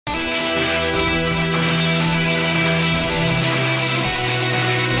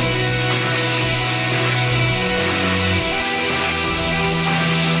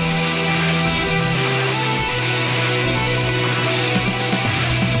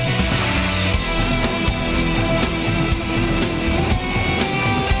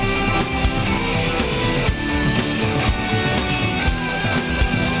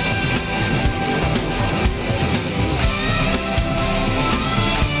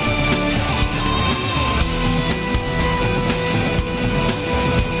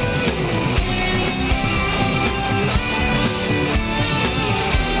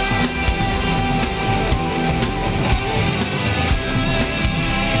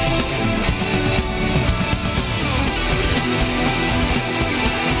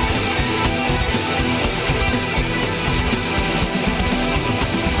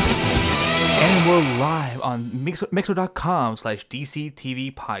on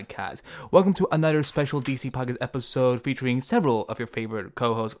mixer.com/DCTV podcast. Welcome to another special DC podcast episode featuring several of your favorite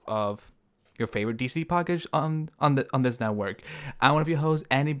co-hosts of your favorite DC podcast on this network. I'm one of your hosts,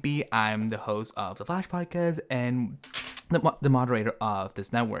 Andy B. I'm the host of the Flash podcast and the moderator of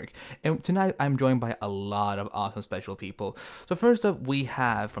this network. And tonight I'm joined by a lot of awesome special people. So first up, we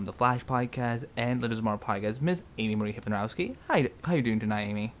have from the Flash podcast and Legends of Tomorrow podcast, Miss Amy Marie Hypnowski. How you doing tonight,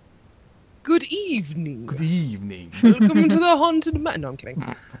 Amy? Good evening. Good evening. Welcome to the Haunted No, I'm kidding.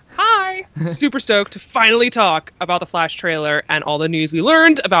 Hi. Super stoked to finally talk about the Flash trailer and all the news we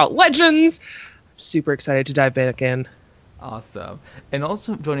learned about Legends. Super excited to dive back in. Awesome. And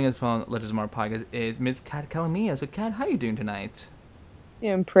also joining us from Legends of Tomorrow podcast is Miss Kat Calamia. So Kat, how you doing tonight?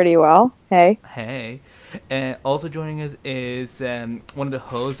 Doing pretty well. Hey. Hey. And also joining us is one of the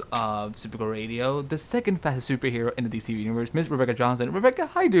hosts of Supergirl Radio, the second fastest superhero in the DC universe, Miss Rebecca Johnson. Rebecca,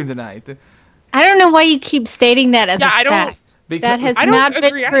 how you doing tonight? I don't know why you keep stating that as a fact. That has not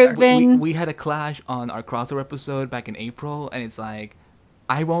been proven. We had a clash on our crossover episode back in April, and it's like,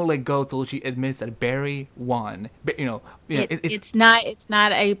 I won't let go till she admits that Barry won. But, it's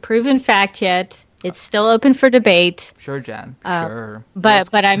not a proven fact yet. It's still open for debate. Sure, Jan. Sure.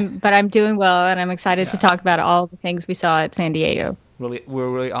 But I'm doing well, and I'm excited to talk about all the things we saw at San Diego. We're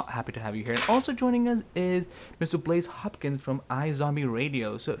really happy to have you here. And also joining us is Mr. Blaze Hopkins from iZombie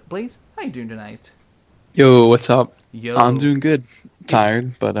Radio. So, Blaze, how you doing tonight? Yo, what's up? Yo. I'm doing good.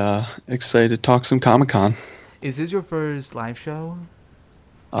 Tired, but excited to talk some Comic-Con. Is this your first live show?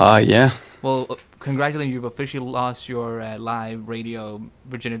 Yeah. Well, congratulations, you've officially lost your live radio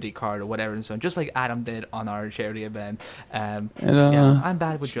virginity card or whatever, and so just like Adam did on our charity event. I'm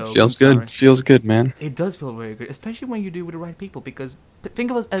bad with jokes. Feels good. Feels good, man. It does feel very good, especially when you do it with the right people, because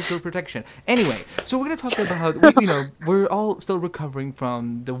think of us as your protection. Anyway, so we're going to talk about, we're all still recovering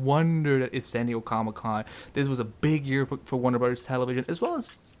from the wonder that is San Diego Comic-Con. This was a big year for Warner Brothers Television, as well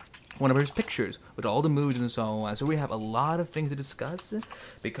as Warner Brothers Pictures, with all the movies and so on. So we have a lot of things to discuss,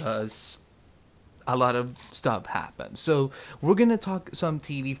 because a lot of stuff happened. So we're going to talk some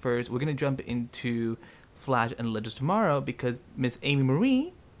TV first. We're going to jump into Flash and Legends Tomorrow, because Miss Amy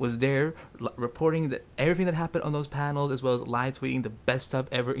Marie was there reporting everything that happened on those panels, as well as live tweeting the best stuff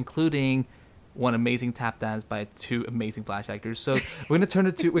ever, including one amazing tap dance by two amazing Flash actors. So we're going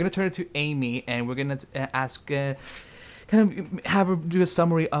to turn it to Amy, and we're going to ask kind of have her do a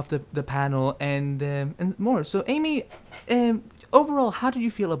summary of the panel and more. So Amy, overall, how do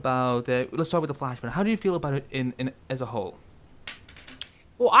you feel about? Let's start with the Flash panel. How do you feel about it in as a whole?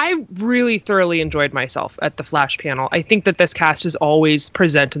 Well, I really thoroughly enjoyed myself at the Flash panel. I think that this cast has always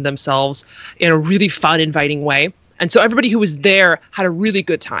presented themselves in a really fun, inviting way. And so everybody who was there had a really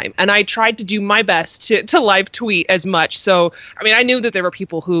good time. And I tried to do my best to live tweet as much. So, I mean, I knew that there were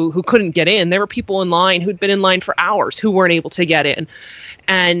people who couldn't get in. There were people in line who'd been in line for hours who weren't able to get in.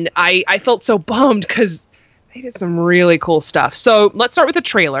 And I felt so bummed because they did some really cool stuff. So let's start with the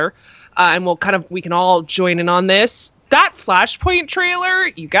trailer. And we can all join in on this. That Flashpoint trailer,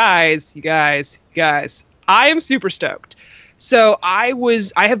 you guys, I am super stoked. So I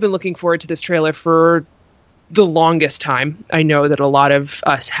have been looking forward to this trailer for the longest time. I know that a lot of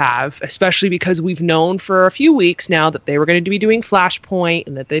us have, especially because we've known for a few weeks now that they were going to be doing Flashpoint,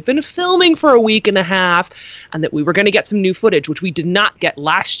 and that they've been filming for a week and a half, and that we were going to get some new footage, which we did not get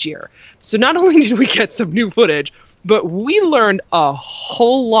last year. So not only did we get some new footage, but we learned a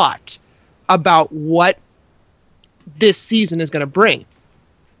whole lot about what this season is going to bring.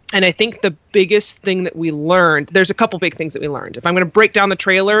 And I think the biggest thing that we learned, there's a couple big things that we learned. If I'm going to break down the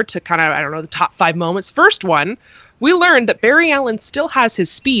trailer to kind of, the top 5 moments. First one, we learned that Barry Allen still has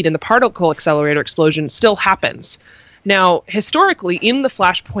his speed, and the particle accelerator explosion still happens. Now, historically, in the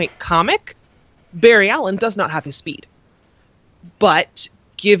Flashpoint comic, Barry Allen does not have his speed. But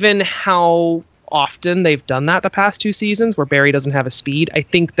given how often they've done that the past 2 seasons, where Barry doesn't have a speed, I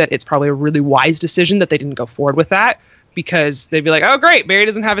think that it's probably a really wise decision that they didn't go forward with that. Because they'd be like, oh, great, Barry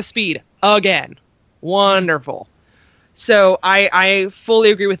doesn't have a speed again. Wonderful. So I fully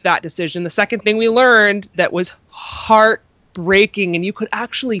agree with that decision. The second thing we learned that was heartbreaking, and you could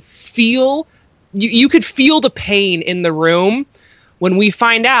actually feel, you could feel the pain in the room when we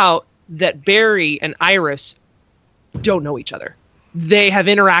find out that Barry and Iris don't know each other. They have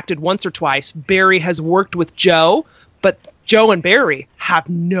interacted once or twice. Barry has worked with Joe, but Joe and Barry have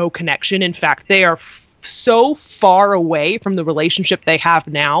no connection. In fact, they are so far away from the relationship they have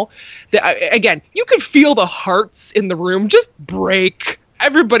now that, again, you could feel the hearts in the room just break.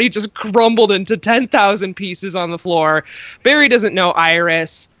 Everybody just crumbled into 10,000 pieces on the floor. Barry doesn't know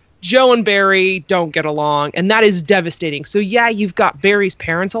Iris. Joe and Barry don't get along, and that is devastating. So yeah, you've got Barry's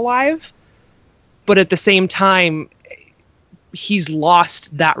parents alive, but at the same time, he's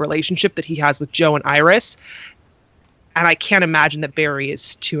lost that relationship that he has with Joe and Iris. And I can't imagine that Barry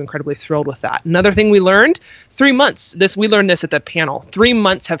is too incredibly thrilled with that. Another thing we learned, 3 months. We learned this at the panel. 3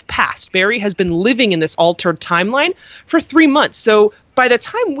 months have passed. Barry has been living in this altered timeline for 3 months. So by the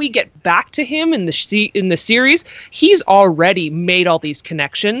time we get back to him in the series, he's already made all these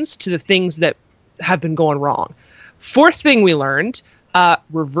connections to the things that have been going wrong. Fourth thing we learned,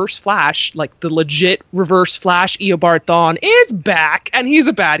 Reverse Flash, like the legit Reverse Flash, Eobard Thawne is back, and he's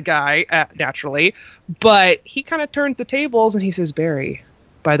a bad guy, naturally, but he kind of turns the tables and he says, Barry,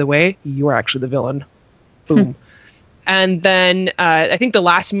 by the way, you are actually the villain. Boom. And then I think the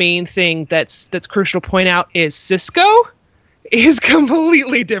last main thing that's crucial to point out is Cisco is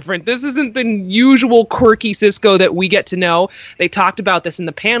completely different. This isn't the usual quirky Cisco that we get to know. They talked about this in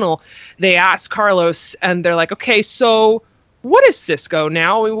the panel. They asked Carlos, and they're like, okay, so what is Cisco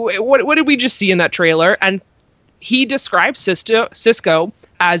now? What did we just see in that trailer? And he describes Cisco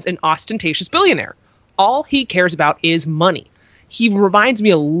as an ostentatious billionaire. All he cares about is money. He reminds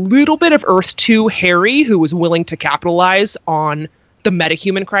me a little bit of Earth 2 Harry, who was willing to capitalize on the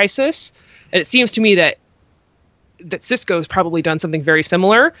metahuman crisis. And it seems to me that Cisco's probably done something very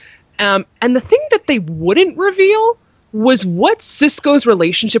similar. And the thing that they wouldn't reveal was what Cisco's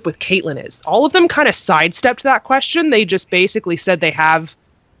relationship with Caitlin is. All of them kind of sidestepped that question. They just basically said they have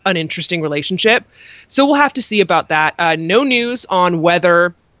an interesting relationship. So we'll have to see about that. No news on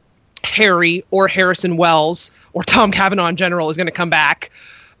whether Harry or Harrison Wells or Tom Cavanaugh in general is going to come back.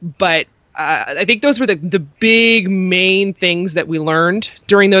 But I think those were the big main things that we learned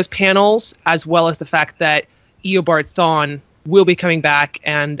during those panels, as well as the fact that Eobard Thawne will be coming back,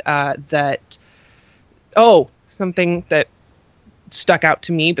 and something that stuck out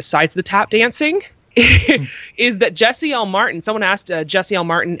to me besides the tap dancing is that Jesse L. Martin, someone asked Jesse L.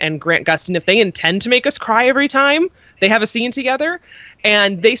 Martin and Grant Gustin if they intend to make us cry every time they have a scene together.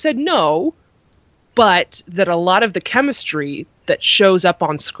 And they said no, but that a lot of the chemistry that shows up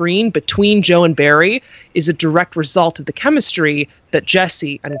on screen between Joe and Barry is a direct result of the chemistry that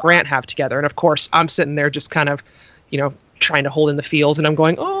Jesse and Grant have together. And of course, I'm sitting there just kind of, trying to hold in the feels, and I'm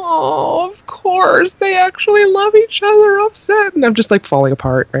going, oh, of course, they actually love each other, upset. And I'm just like falling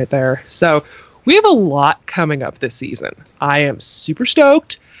apart right there. So we have a lot coming up this season. I am super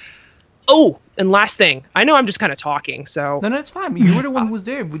stoked. Oh, and last thing, I know I'm just kind of talking, so... No, it's fine. You were the one who was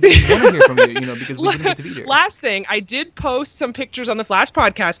there. We didn't want to hear from you, because we didn't get to be there. Last thing, I did post some pictures on the Flash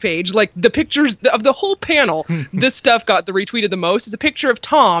podcast page, like the pictures of the whole panel. This stuff got the retweeted the most. It's a picture of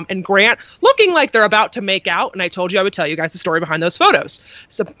Tom and Grant looking like they're about to make out, and I told you I would tell you guys the story behind those photos.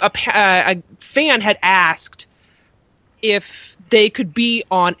 So a fan had asked if they could be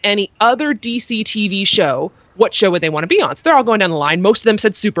on any other DC TV show, what show would they want to be on? So they're all going down the line. Most of them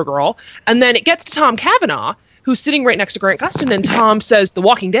said Supergirl. And then it gets to Tom Cavanaugh, who's sitting right next to Grant Gustin, and Tom says The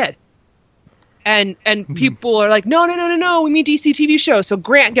Walking Dead. And people are like, no, we mean DC TV show. So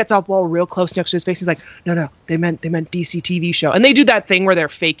Grant gets up real close next to his face. He's like, no, they meant DC TV show. And they do that thing where they're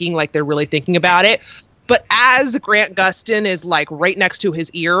faking like they're really thinking about it. But as Grant Gustin is like right next to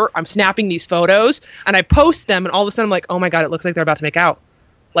his ear, I'm snapping these photos and I post them, and all of a sudden I'm like, oh my God, it looks like they're about to make out.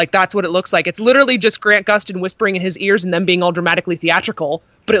 Like, that's what it looks like. It's literally just Grant Gustin whispering in his ears and them being all dramatically theatrical,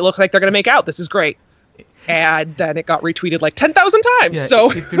 but it looks like they're going to make out. This is great. And then it got retweeted like 10,000 times. Yeah, so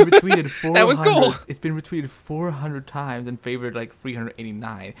it's been retweeted 400. That was cool. It's been retweeted 400 times and favored like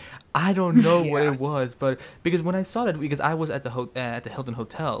 389. I don't know what it was, but because when I saw that, because I was at the Hilton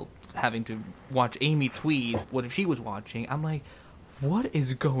Hotel having to watch Amy tweet what she was watching, I'm like, what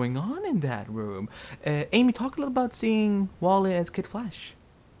is going on in that room? Amy, talk a little about seeing Wally as Kid Flash.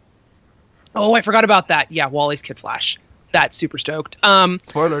 Oh, I forgot about that. Yeah, Wally's Kid Flash. That's super stoked.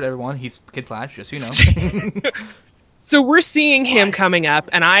 Spoiler alert, everyone. He's Kid Flash, just so you know. So we're seeing him coming up,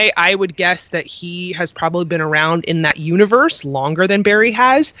 and I would guess that he has probably been around in that universe longer than Barry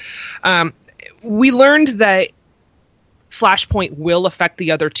has. We learned that Flashpoint will affect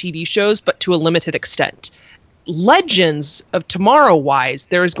the other TV shows, but to a limited extent. Legends of Tomorrow-wise,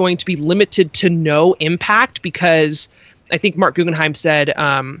 there is going to be limited to no impact, because I think Mark Guggenheim said...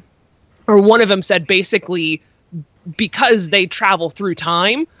 or one of them said basically because they travel through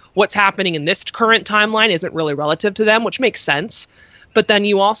time, what's happening in this current timeline isn't really relative to them, which makes sense. But then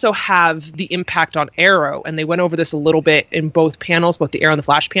you also have the impact on Arrow, and they went over this a little bit in both panels, both the Arrow and the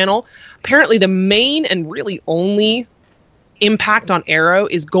Flash panel. Apparently the main and really only impact on Arrow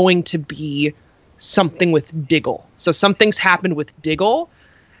is going to be something with Diggle. So something's happened with Diggle,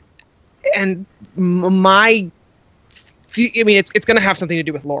 and it's going to have something to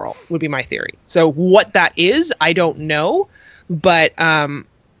do with Laurel, would be my theory. So what that is, I don't know. But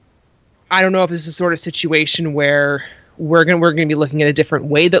I don't know if this is a sort of situation where we're gonna be looking at a different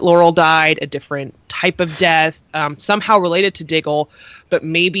way that Laurel died, a different type of death, somehow related to Diggle, but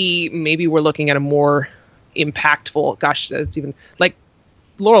maybe we're looking at a more impactful. Gosh, that's even like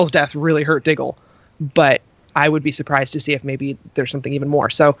Laurel's death really hurt Diggle, but I would be surprised to see if maybe there's something even more.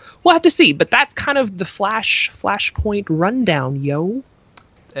 So we'll have to see. But that's kind of the Flashpoint rundown, yo.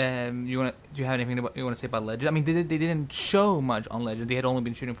 Do you have anything you want to say about Legends? I mean, they didn't show much on Legends. They had only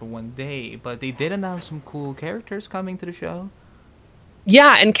been shooting for one day, but they did announce some cool characters coming to the show.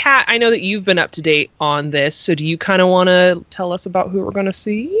 Yeah, and Kat, I know that you've been up to date on this, so do you kind of want to tell us about who we're going to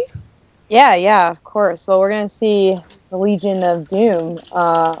see? Yeah, of course. Well, we're going to see the Legion of Doom,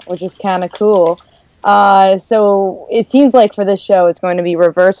 which is kind of cool. So it seems like for this show, it's going to be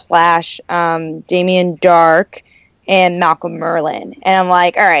Reverse Flash, Damien Dark, and Malcolm Merlyn. And I'm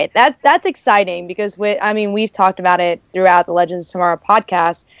like, all right, that's exciting because we've talked about it throughout the Legends of Tomorrow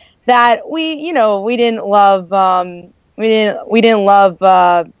podcast that we didn't love the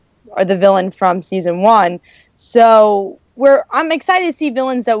villain from season 1. So I'm excited to see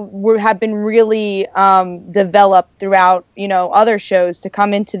villains that have been really developed throughout, other shows to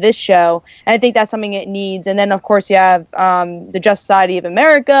come into this show. And I think that's something it needs. And then, of course, you have the Justice Society of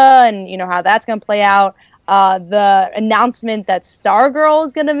America and, how that's going to play out. The announcement that Stargirl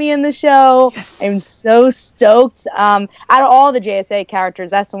is going to be in the show. Yes. I'm so stoked. Out of all the JSA characters,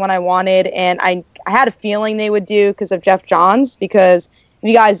 that's the one I wanted. And I had a feeling they would do because of Jeff Johns, because if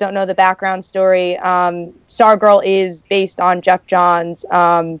you guys don't know the background story, Stargirl is based on Jeff Johns'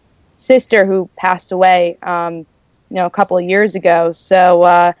 sister who passed away, a couple of years ago.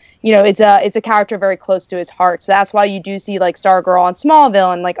 So, it's a character very close to his heart. So that's why you do see like Stargirl on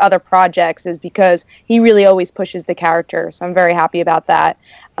Smallville and like other projects, is because he really always pushes the character. So I'm very happy about that.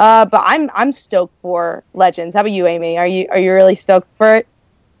 But I'm stoked for Legends. How about you, Amy? Are you really stoked for it?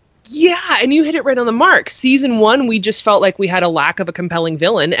 Yeah, and you hit it right on the mark. Season 1, we just felt like we had a lack of a compelling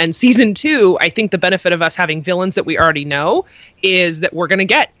villain. And season 2, I think the benefit of us having villains that we already know is that we're going to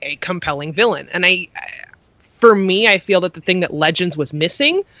get a compelling villain. And for me, I feel that the thing that Legends was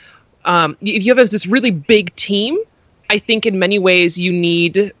missing, if you have this really big team, I think in many ways you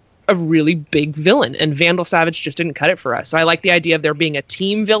need a really big villain, and Vandal Savage just didn't cut it for us. So I like the idea of there being a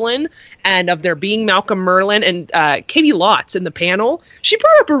team villain and of there being Malcolm Merlyn. And Katie Lotz in the panel, she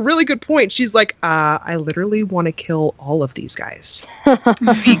brought up a really good point. She's like, I literally want to kill all of these guys.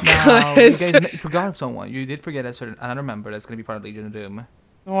 Because you guys forgot someone. You did forget another member that's going to be part of Legion of Doom.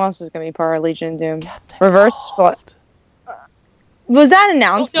 Who else is going to be part of Legion of Doom? Captain Reverse. Cold. Was that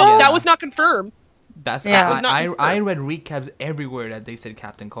announced? No, that was not confirmed. I read recaps everywhere that they said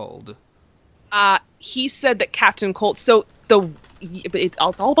Captain Cold. He said that Captain Cold. So it's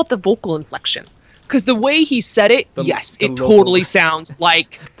all about the vocal inflection, because the way he said it, it totally sounds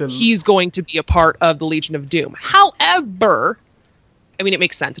like he's going to be a part of the Legion of Doom. However, I mean, it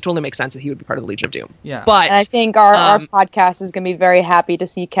makes sense. It totally makes sense that he would be part of the Legion of Doom. Yeah, but and I think our podcast is going to be very happy to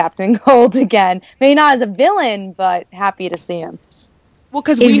see Captain Cold again. Maybe not as a villain, but happy to see him. Well,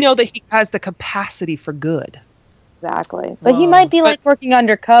 because we know that he has the capacity for good. Exactly. But he might be like working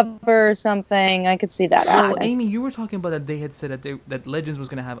undercover or something. I could see that happening. Well, Amy, you were talking about that they had said that Legends was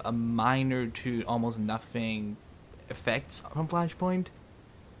going to have a minor to almost nothing effects from Flashpoint.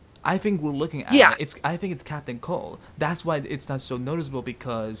 I think we're looking at it. I think it's Captain Cold. That's why it's not so noticeable,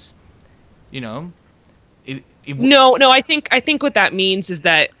 because, No, I think what that means is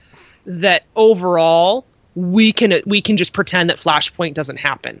that overall we can just pretend that Flashpoint doesn't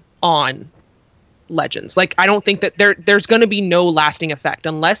happen on Legends. Like, I don't think that there's going to be no lasting effect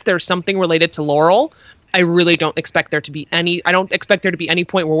unless there's something related to Laurel. I really don't expect there to be any. I don't expect there to be any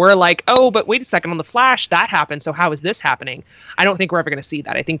point where we're like, oh, but wait a second, on the Flash that happened, so how is this happening? I don't think we're ever going to see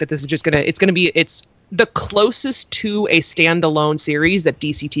that. I think that this is just it's the closest to a standalone series that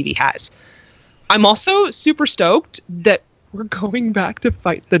DC TV has. I'm also super stoked that we're going back to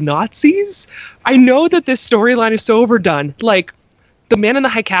fight the Nazis. I know that this storyline is so overdone. Like, The Man in the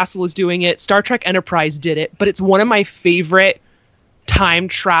High Castle is doing it. Star Trek Enterprise did it. But it's one of my favorite time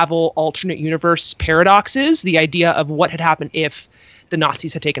travel alternate universe paradoxes. The idea of what had happened if the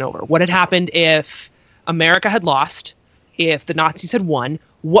Nazis had taken over. What had happened if America had lost? If the Nazis had won?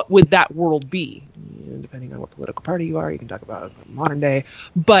 What would that world be? Depending on what political party you are, you can talk about modern day.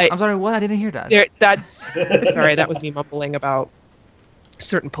 But I'm sorry, what? I didn't hear that. Sorry, that was me mumbling about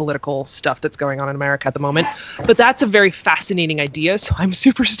certain political stuff that's going on in America at the moment. But that's a very fascinating idea. So I'm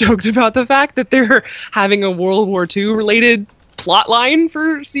super stoked about the fact that they're having a World War II related plot line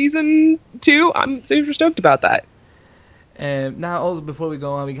for season 2. I'm super stoked about that. Now, also before we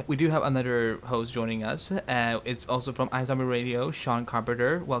go on, we do have another host joining us. It's also from iZombie Radio, Sean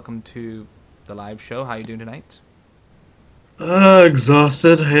Carpenter. Welcome to the live show. How are you doing tonight?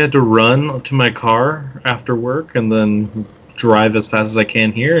 Exhausted. I had to run to my car after work and then drive as fast as I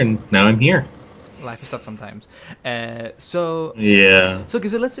can here, and now I'm here. Life is tough sometimes. So yeah. So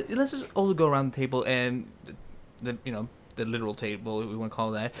let's just also go around the table and the literal table, we want to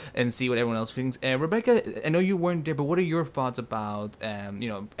call that, and see what everyone else thinks. Rebecca, I know you weren't there, but what are your thoughts about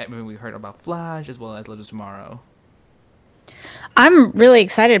everything we heard about Flash as well as Legends Tomorrow? I'm really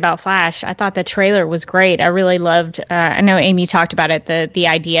excited about Flash. I thought the trailer was great. I really loved. I know Amy talked about it. The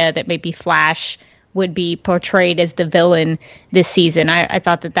idea that maybe Flash would be portrayed as the villain this season. I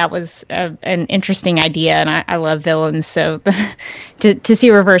thought that was an interesting idea, and I love villains. So to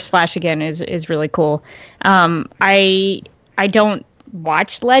see Reverse Flash again is really cool. I don't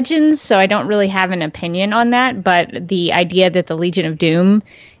watch Legends, so I don't really have an opinion on that. But the idea that the Legion of Doom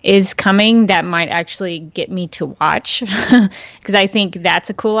is coming, that might actually get me to watch, because I think that's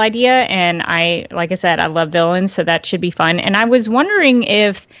a cool idea. And like I said, I love villains, so that should be fun. And I was wondering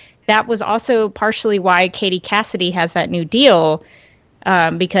if that was also partially why Katie Cassidy has that new deal,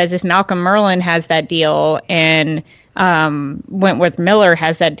 because if Malcolm Merlyn has that deal and Wentworth Miller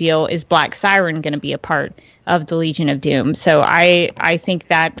has that deal, is Black Siren going to be a part of the Legion of Doom? So I think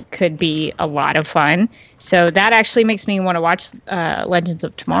that could be a lot of fun. So that actually makes me want to watch Legends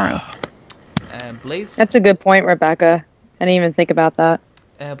of Tomorrow. Blaze? That's a good point, Rebecca. I didn't even think about that.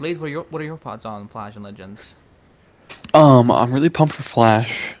 Blaze, what are your thoughts on Flash and Legends? I'm really pumped for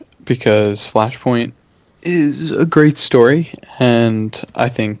Flash because Flashpoint is a great story, and I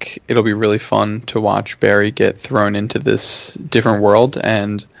think it'll be really fun to watch Barry get thrown into this different world.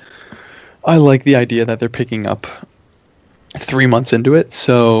 And I like the idea that they're picking up 3 months into it,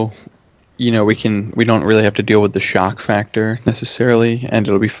 so we don't really have to deal with the shock factor necessarily, and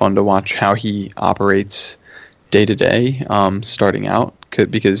it'll be fun to watch how he operates day to day, starting out,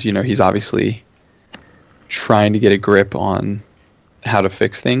 because he's obviously trying to get a grip on how to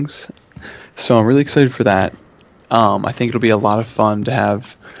fix things. So I'm really excited for that. I think it'll be a lot of fun to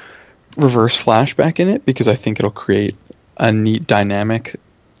have Reverse Flash back in it, because I think it'll create a neat dynamic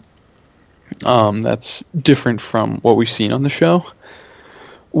that's different from what we've seen on the show,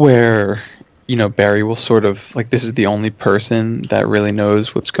 where Barry will sort of, like, this is the only person that really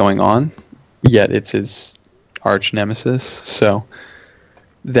knows what's going on, yet it's his arch nemesis. So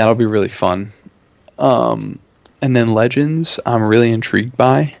that'll be really fun. And then Legends, I'm really intrigued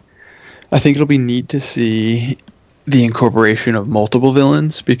by. I think it'll be neat to see the incorporation of multiple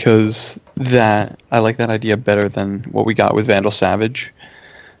villains, because I like that idea better than what we got with Vandal Savage,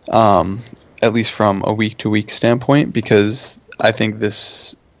 at least from a week-to-week standpoint, because I think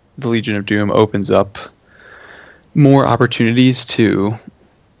the Legion of Doom opens up more opportunities to,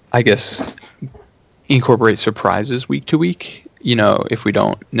 I guess, incorporate surprises week to week, if we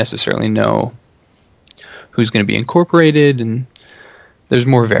don't necessarily know who's going to be incorporated, and there's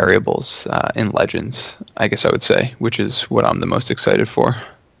more variables in Legends, I guess I would say, which is what I'm the most excited for.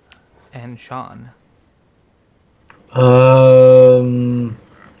 And Sean? I'm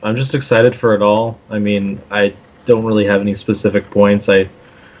just excited for it all. I mean, I don't really have any specific points. I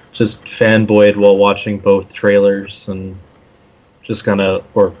just fanboyed while watching both trailers, and just kind of,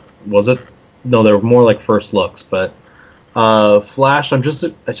 or was it? No, they were more like first looks, but Flash, I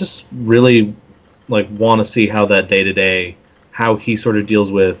just really want to see how that day-to-day, how he sort of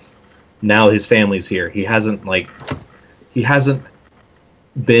deals with, now his family's here. He hasn't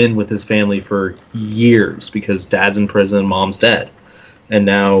been with his family for years because dad's in prison, mom's dead. And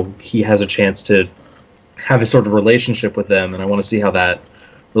now he has a chance to have a sort of relationship with them, and I want to see how that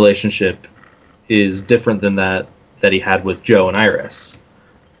relationship is different than that he had with Joe and Iris.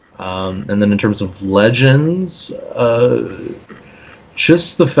 And then in terms of Legends,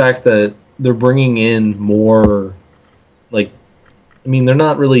 just the fact that they're bringing in more, they're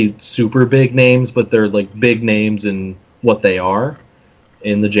not really super big names, but they're big names in what they are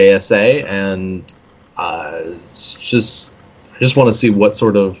in the JSA, and I just want to see what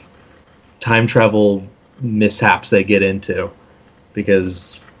sort of time travel mishaps they get into,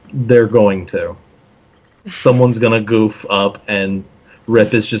 because they're going to. Someone's going to goof up, and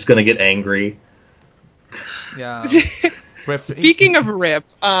Rip is just going to get angry. Yeah. Rip. Speaking of Rip,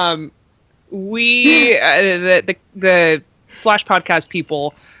 we the Flash podcast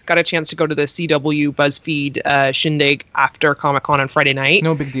people got a chance to go to the CW BuzzFeed shindig after Comic-Con on Friday night.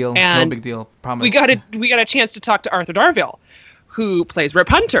 No big deal. And no big deal. Promise. We got a chance to talk to Arthur Darvill, who plays Rip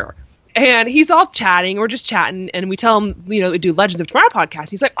Hunter. And he's all chatting. We're just chatting, and we tell him, we do Legends of Tomorrow podcast.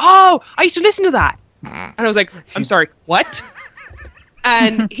 He's like, "Oh, I used to listen to that." And I was like, I'm sorry, what?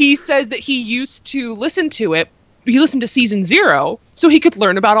 And he says that he used to listen to it. He listened to season 0 so he could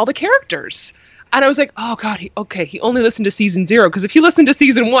learn about all the characters. And I was like, oh, God, he only listened to season 0. Because if he listened to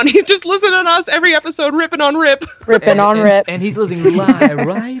season 1, he's just listening to us every episode, ripping on Rip. Ripping on Rip. And he's listening live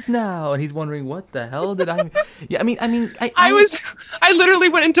right now. And he's wondering, what the hell did I... Yeah, I mean, I literally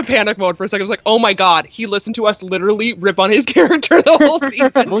went into panic mode for a second. I was like, oh, my God, he listened to us literally rip on his character the whole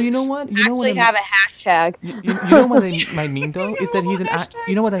season. Well, you know what? Actually have a hashtag. You know what I mean, though? Is that he's an...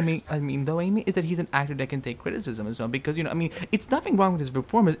 You know what I mean, though, Amy? Is that he's an actor that can take criticism and so on. Because, I mean, it's nothing wrong with his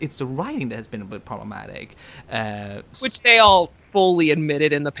performance. It's the writing that has been a bit problematic. Which they all fully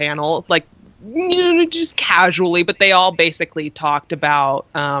admitted in the panel, like, just casually, but they all basically talked about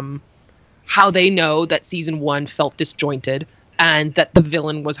how they know that season 1 felt disjointed and that the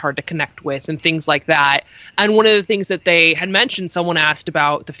villain was hard to connect with and things like that. And one of the things that they had mentioned, someone asked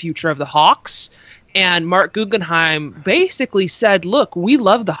about the future of the Hawks, and Mark Guggenheim basically said, look, we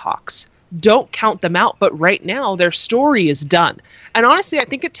love the Hawks. Don't count them out, but right now their story is done. And honestly, I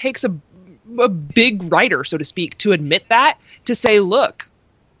think it takes a big writer, so to speak, to admit that, to say, look,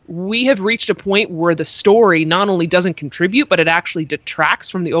 we have reached a point where the story not only doesn't contribute, but it actually detracts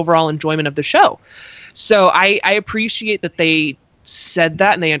from the overall enjoyment of the show. So I appreciate that they said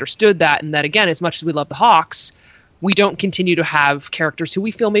that and they understood that, and that, again, as much as we love the Hawks, we don't continue to have characters who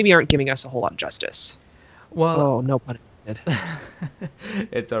we feel maybe aren't giving us a whole lot of justice. Well, no pun intended.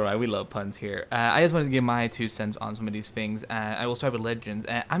 It's all right. We love puns here. I just wanted to give my 2 cents on some of these things. I will start with Legends.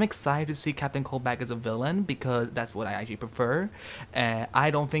 I'm excited to see Captain Cold back as a villain because that's what I actually prefer.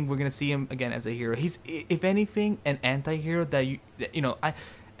 I don't think we're gonna see him again as a hero. He's, if anything, an anti-hero that I,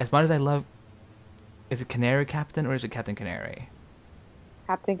 as much as I love, is it Canary Captain or is it Captain Canary?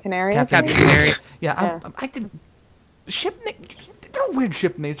 Captain Canary. Captain Canary. Yeah. I did ship name. They're weird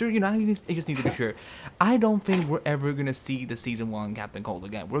ship names. I just need to be sure. I don't think we're ever gonna see the season 1 Captain Cold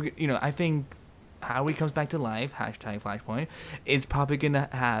again. I think how he comes back to life. #Flashpoint. It's probably gonna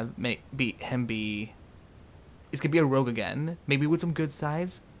it's gonna be a rogue again. Maybe with some good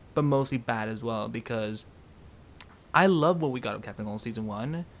sides, but mostly bad as well. Because I love what we got of Captain Cold season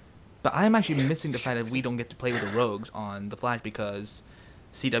 1, but I'm actually missing the fact that we don't get to play with the rogues on the Flash because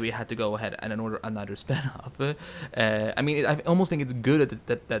CW had to go ahead and order another spinoff. I almost think it's good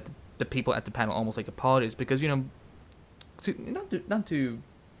that the people at the panel almost like apologize because not to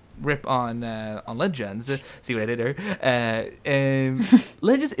rip on Legends. See what I did there?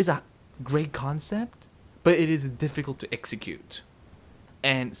 Legends is a great concept, but it is difficult to execute.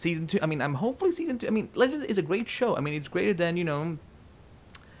 And season 2, hopefully season 2. Legends is a great show. It's greater than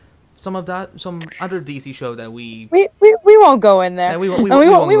some other DC show that we won't go in there. Yeah, we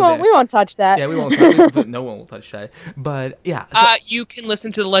won't touch that. Yeah, we won't. No one will touch that. But yeah, you can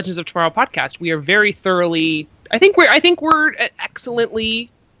listen to the Legends of Tomorrow podcast. We are very thoroughly. I think we're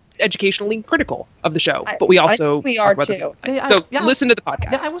excellently educationally critical of the show, but we also we are too. Listen to the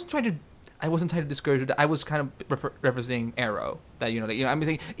podcast. Yeah, I wasn't trying to discourage it. I was kind of referencing Arrow. I'm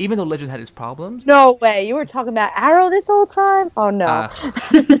thinking, even though Legend had its problems. No way, you were talking about Arrow this whole time. Oh no.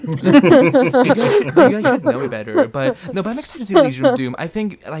 You guys should know better. But I'm excited to see Legion of Doom. I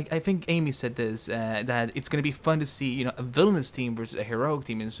think Amy said this that it's gonna be fun to see a villainous team versus a heroic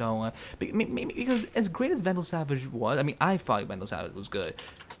team and so on. Because as great as Vandal Savage was, I thought Vandal Savage was good.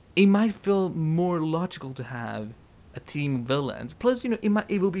 It might feel more logical to have a team of villains. Plus,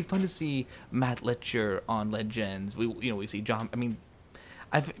 it will be fun to see Matt Letcher on Legends. We see John.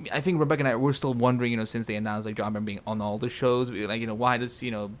 I think Rebecca and I we're still wondering, since they announced John Byrne being on all the shows, why does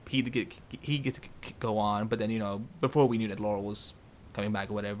he get to go on? But then before we knew that Laurel was coming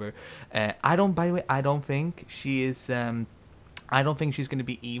back or whatever. I don't think she is. I don't think she's going to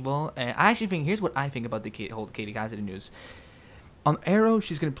be evil. I actually think here's what I think about the whole Katie Cassidy news. On Arrow,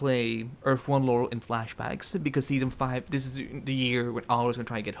 she's going to play Earth 1 Laurel in flashbacks because season 5, this is the year when Oliver's going to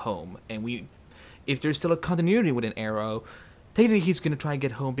try to get home. And if there's still a continuity within Arrow, technically he's going to try to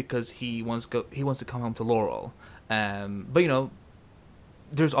get home because he wants to come home to Laurel. But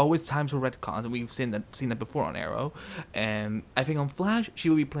there's always times for retcons, and we've seen that before on Arrow. I think on Flash, she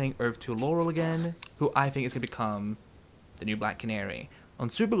will be playing Earth 2 Laurel again, who I think is going to become the new Black Canary. On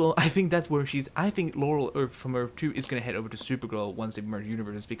Supergirl, I think that's where I think Laurel from Earth 2 is going to head over to Supergirl once they merge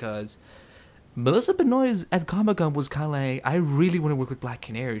universes because Melissa Benoist at Comic-Con was kind of like, I really want to work with Black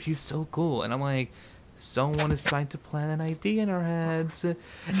Canary. She's so cool. And I'm like, someone is trying to plant an idea in our heads.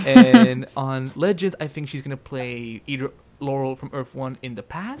 And on Legends, I think she's going to play either Laurel from Earth 1 in the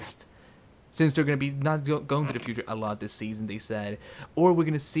past, since they're going to be not going to the future a lot this season, they said. Or we're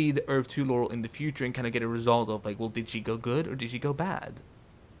going to see the Earth 2 Laurel in the future and kind of get a result of did she go good or did she go bad?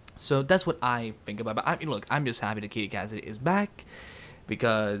 So that's what I think about. But I mean, look, I'm just happy that Katie Cassidy is back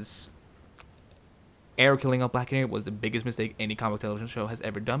because Arrow killing off Black Canary was the biggest mistake any comic television show has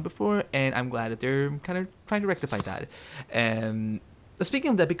ever done before, and I'm glad that they're kind of trying to rectify that. And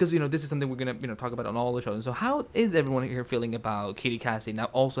speaking of that, because this is something we're gonna talk about on all the shows. So how is everyone here feeling about Katie Cassidy now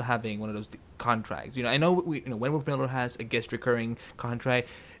also having one of those contracts? I know Wentworth Miller has a guest recurring contract,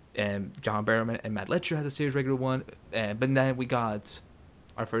 and John Barrowman and Matt Letcher has a series regular one, but then we got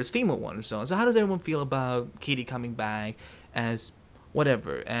our first female one. So how does everyone feel about Katie coming back as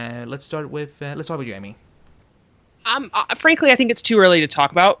whatever? Let's start with you, Amy. Frankly, I think it's too early to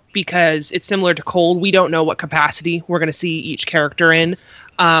talk about because it's similar to Cold. We don't know what capacity we're going to see each character in.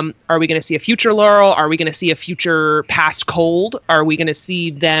 Are we going to see a future Laurel? Are we going to see a future past Cold? Are we going to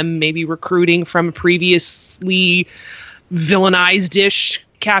see them maybe recruiting from a previously villainized-ish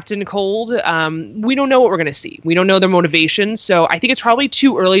Captain Cold? We don't know what we're going to see. We don't know their motivations, so I think it's probably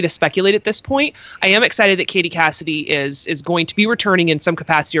too early to speculate at this point. I am excited that Katie Cassidy is going to be returning in some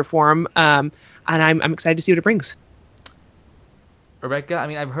capacity or form, and I'm excited to see what it brings. Rebecca, I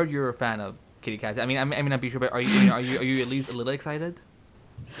mean, I've heard you're a fan of Katie Cassidy. I mean, I'm not be sure, but are you at least a little excited?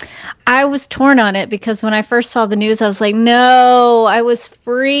 I was torn on it because when I first saw the news, I was like, no, I was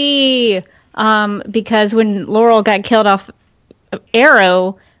free. Because when Laurel got killed off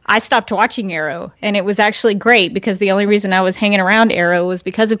Arrow, I stopped watching Arrow, and it was actually great because the only reason I was hanging around Arrow was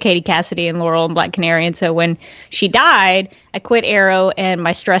because of Katie Cassidy and Laurel and Black Canary. And so when she died, I quit Arrow, and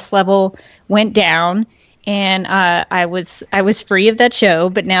my stress level went down. And I was free of that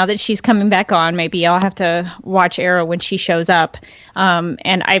show, but now that she's coming back on, maybe I'll have to watch Arrow when she shows up.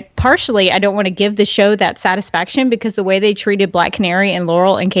 And I don't want to give the show that satisfaction because the way they treated Black Canary and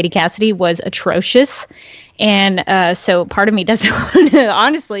Laurel and Katie Cassidy was atrocious. And so part of me doesn't want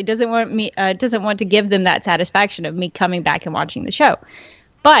to give them that satisfaction of me coming back and watching the show.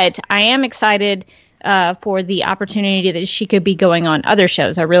 But I am excited for the opportunity that she could be going on other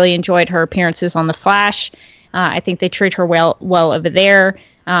shows. I really enjoyed her appearances on The Flash. I think they treat her well over there.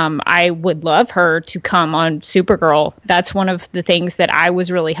 I would love her to come on Supergirl. That's one of the things that I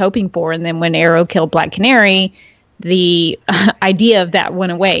was really hoping for. And then when Arrow killed Black Canary, the idea of that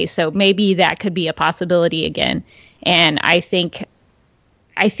went away. So maybe that could be a possibility again. And I think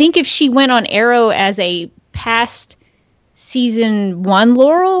if she went on Arrow as a past season 1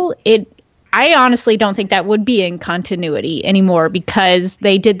 Laurel, I honestly don't think that would be in continuity anymore because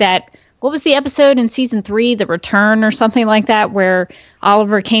they did that. What was the episode in season 3, The Return or something like that, where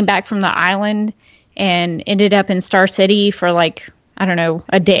Oliver came back from the island and ended up in Star City for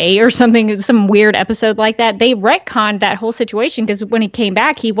a day or something, some weird episode like that. They retconned that whole situation because when he came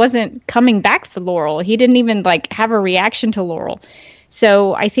back, he wasn't coming back for Laurel. He didn't even have a reaction to Laurel.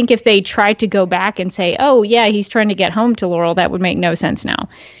 So I think if they tried to go back and say, oh yeah, he's trying to get home to Laurel, that would make no sense now.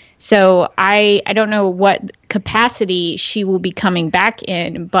 So I don't know what capacity she will be coming back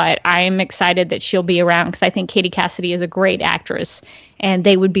in, but I am excited that she'll be around because I think Katie Cassidy is a great actress, and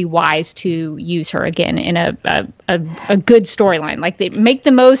they would be wise to use her again in a good storyline. They make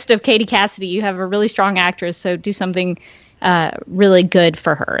the most of Katie Cassidy. You have a really strong actress, so do something really good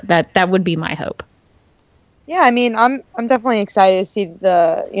for her. That would be my hope. Yeah, I mean, I'm definitely excited to see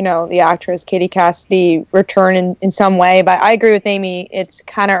the actress Katie Cassidy return in some way. But I agree with Amy. It's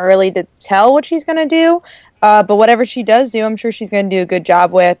kind of early to tell what she's going to do. But whatever she does do, I'm sure she's going to do a good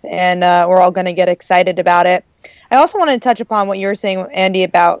job with, and we're all going to get excited about it. I also wanted to touch upon what you were saying, Andy,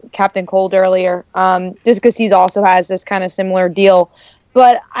 about Captain Cold earlier, just because he also has this kind of similar deal.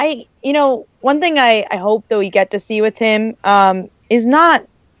 But one thing I hope that we get to see with him is not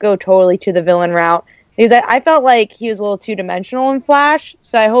go totally to the villain route. Because I felt like he was a little two-dimensional in Flash,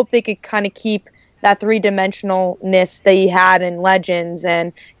 so I hope they could kind of keep that three-dimensionalness that he had in Legends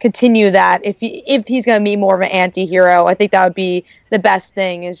and continue that. If he's going to be more of an anti-hero, I think that would be the best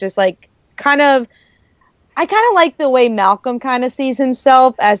thing. Is just I kind of like the way Malcolm kind of sees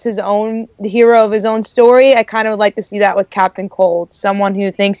himself as the hero of his own story. I kind of would like to see that with Captain Cold, someone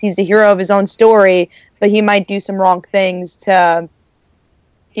who thinks he's the hero of his own story, but he might do some wrong things to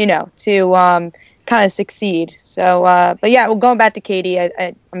kind of succeed. So, but yeah, going back to Katie,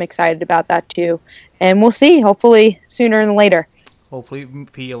 I'm excited about that too, and we'll see. Hopefully sooner than later. Hopefully,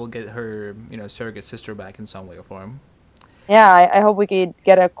 Pia will get her, surrogate sister back in some way or form. Yeah, I hope we could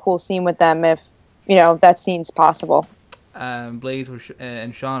get a cool scene with them if that scene's possible. Blaze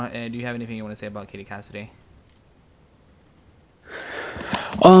and Sean, do you have anything you want to say about Katie Cassidy?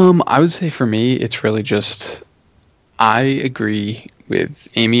 I would say for me, it's really just I agree with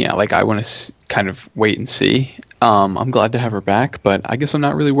Amy. I want to kind of wait and see. I'm glad to have her back, but I guess I'm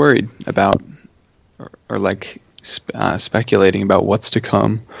not really worried about or speculating about what's to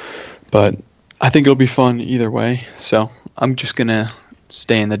come. But I think it'll be fun either way. So I'm just gonna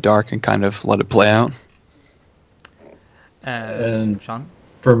stay in the dark and kind of let it play out. And Sean?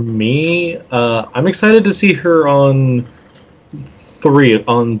 for me, I'm excited to see her on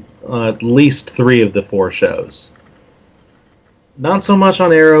at least 3 of the 4 shows. Not so much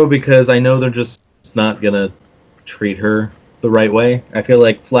on Arrow because I know they're just not gonna treat her the right way. I feel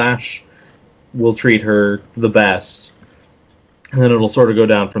like Flash will treat her the best, and then it'll sort of go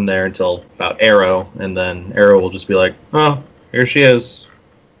down from there until about Arrow, and then Arrow will just be like, "Oh, here she is.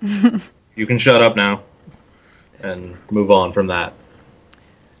 You can shut up now," and move on from that.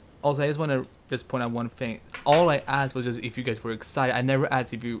 Also, I just want to just point out one thing. All I asked was just if you guys were excited. I never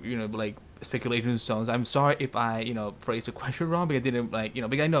asked if you like speculations songs. I'm sorry if I phrased the question wrong because I didn't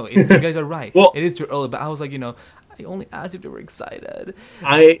because I know you guys are right. Well, it is too early, but I was like I only asked if they were excited.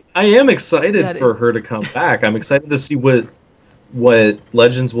 I am excited for her to come back. I'm excited to see what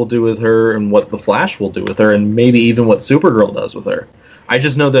Legends will do with her and what the Flash will do with her, and maybe even what Supergirl does with her. I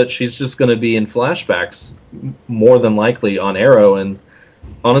just know that she's just going to be in flashbacks more than likely on Arrow, and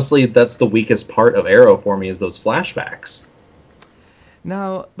honestly, that's the weakest part of Arrow for me is those flashbacks.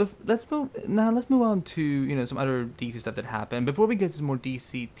 Now, let's move on to some other DC stuff that happened. Before we get to more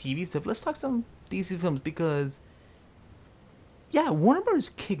DC TV stuff, let's talk some DC films because Warner Bros.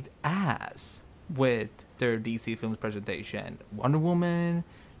 Kicked ass with their DC films presentation. Wonder Woman,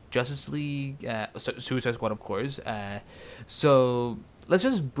 Justice League, Suicide Squad, of course. So let's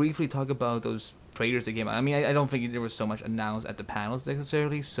just briefly talk about those trailers that came out. I mean, I don't think there was so much announced at the panels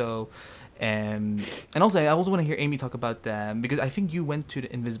necessarily. So, and also I also want to hear Amy talk about them because I think you went to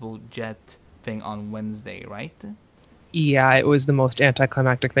the Invisible Jet thing on Wednesday, right? Yeah, it was the most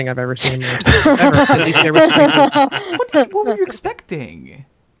anticlimactic thing I've ever seen in my entire life. Ever. At least there was What were you expecting?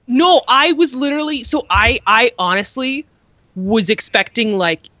 No, I was literally I honestly was expecting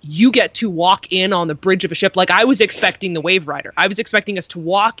like you get to walk in on the bridge of a ship. Like I was expecting the Wave Rider. I was expecting us to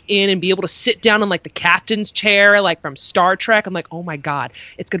walk in and be able to sit down in like the captain's chair, like from Star Trek. I'm like, oh my god,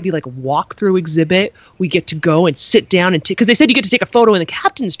 it's gonna be like a walk-through exhibit. We get to go and sit down and because they said you get to take a photo in the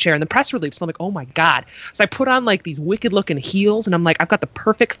captain's chair in the press release. So I'm like, oh my god. So I put on like these wicked-looking heels, and I'm like, I've got the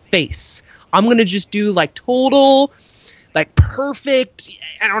perfect face. I'm gonna just do like total. Like perfect,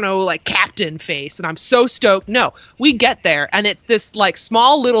 I don't know, like captain face, and I'm so stoked. No, we get there, and it's this like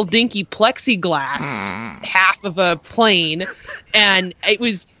small little dinky plexiglass half of a plane, and it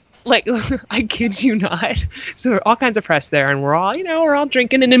was like, I kid you not. So there were all kinds of press there, and we're all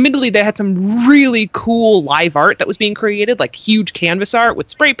drinking, and admittedly they had some really cool live art that was being created, like huge canvas art with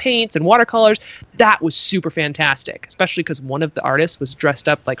spray paints and watercolors. That was super fantastic, especially because one of the artists was dressed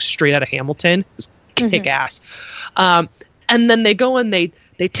up like straight out of Hamilton. It was kick ass. And then they go and they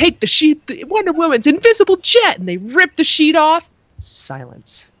take the sheet, the Wonder Woman's invisible jet, and they rip the sheet off.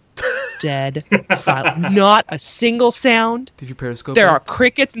 Silence. Dead silent. Not a single sound. Did you periscope? There are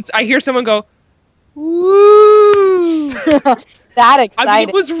crickets, and I hear someone go, "Woo!" That exciting. I mean,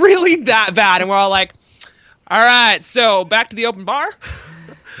 it was really that bad, and we're all like, "All right, so back to the open bar."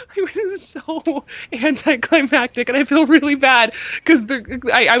 It was so anticlimactic, and I feel really bad because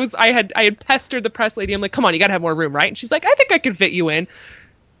I had pestered the press lady. I'm like, come on, you gotta have more room, right? And she's like, I think I can fit you in.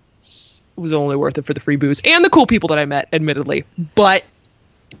 It was only worth it for the free booze and the cool people that I met, admittedly. But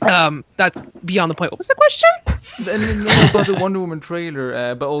that's beyond the point. What was the question? And about the Wonder Woman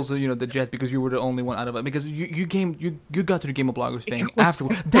trailer, but also the jet because you were the only one out of it because you got to the Game of Bloggers thing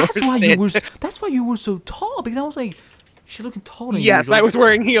afterwards. That's why you were so tall because I was like. She's looking taller. Yes, I was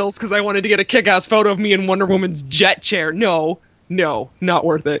wearing heels because I wanted to get a kick-ass photo of me in Wonder Woman's jet chair. No, not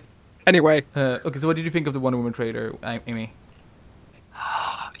worth it. Anyway. Okay, so what did you think of the Wonder Woman trailer, Amy?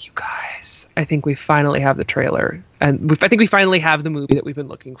 You guys, I think we finally have the trailer. And I think we finally have the movie that we've been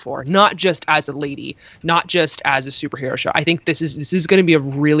looking for. Not just as a lady, not just as a superhero show. I think this is going to be a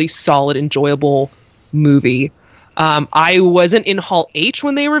really solid, enjoyable movie. I wasn't in Hall H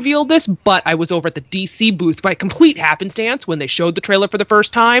when they revealed this, but I was over at the DC booth by complete happenstance when they showed the trailer for the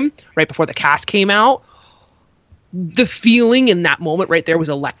first time, right before the cast came out. The feeling in that moment right there was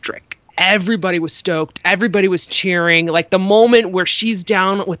electric. Everybody was stoked. Everybody was cheering. Like the moment where she's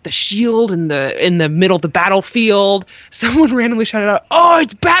down with the shield in the middle of the battlefield, someone randomly shouted out, "Oh,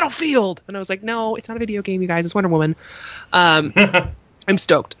 it's Battlefield!" And I was like, "No, it's not a video game, you guys. It's Wonder Woman." I'm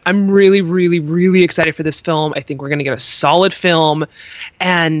stoked. I'm really, really, really excited for this film. I think we're going to get a solid film.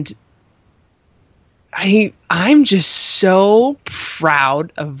 And I'm just so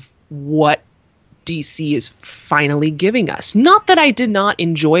proud of what DC is finally giving us. Not that I did not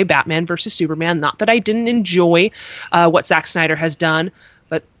enjoy Batman versus Superman. Not that I didn't enjoy what Zack Snyder has done.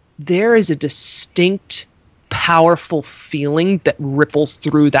 But there is a distinct powerful feeling that ripples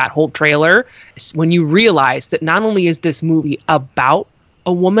through that whole trailer is when you realize that not only is this movie about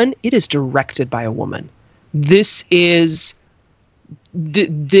a woman, it is directed by a woman. This is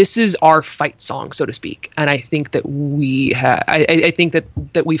our fight song, so to speak, and I think that I think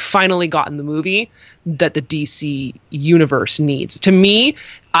that we've finally gotten the movie that the DC universe needs. To me,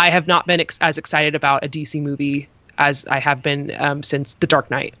 I have not been as excited about a DC movie as I have been since The Dark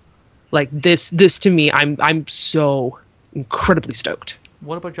Knight. Like this to me, I'm so incredibly stoked.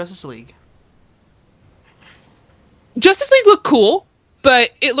 What about Justice League? Justice League looked cool, but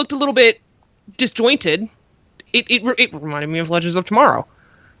it looked a little bit disjointed. It reminded me of Legends of Tomorrow.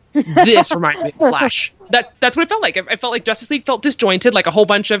 This reminds me of Flash. That's what it felt like. I felt like Justice League felt disjointed, like a whole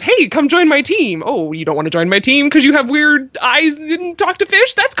bunch of, hey, come join my team. Oh, you don't want to join my team because you have weird eyes and talk to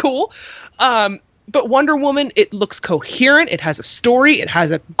fish? That's cool. But Wonder Woman, it looks coherent. It has a story. It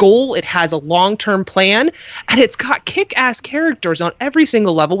has a goal. It has a long-term plan. And it's got kick-ass characters on every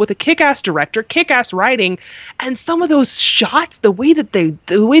single level with a kick-ass director, kick-ass writing. And some of those shots, the way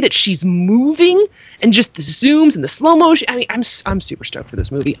that she's moving and just the zooms and the slow motion. I mean, I'm super stoked for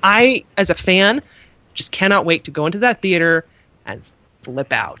this movie. I, as a fan, just cannot wait to go into that theater and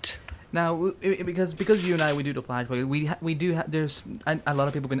flip out. Now, because you and I, we do the Flash, we do have, there's a lot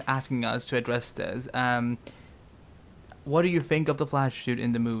of people have been asking us to address this. What do you think of the Flash suit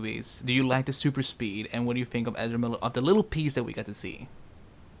in the movies? Do you like the super speed? And what do you think of Ezra Miller, of the little piece that we got to see?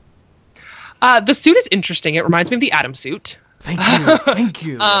 The suit is interesting. It reminds me of the Atom suit. Thank you. Thank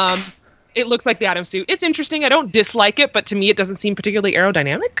you. It looks like the Atom suit. It's interesting. I don't dislike it, but to me, it doesn't seem particularly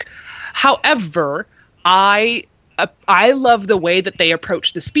aerodynamic. However, I love the way that they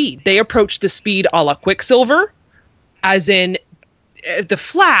approach the speed. They approach the speed a la Quicksilver, as in the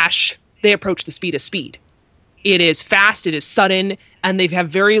Flash, they approach the speed as speed. It is fast, it is sudden, and they have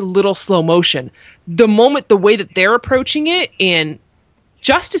very little slow motion. The way that they're approaching it in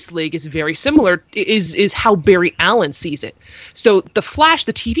Justice League is very similar, is how Barry Allen sees it. So the Flash,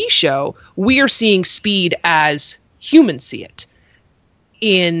 the TV show, we are seeing speed as humans see it.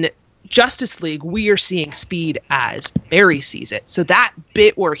 In Justice League, we are seeing speed as Barry sees it. So that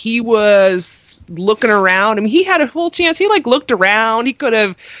bit where he was looking around, I mean, he had a whole chance. He looked around. He could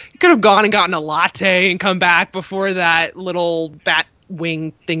have gone and gotten a latte and come back before that little bat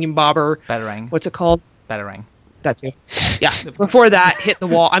wing thingy-bobber. Batarang. What's it called? Batarang. That too. Yeah. Before that hit the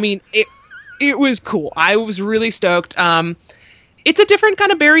wall. I mean, it was cool. I was really stoked. It's a different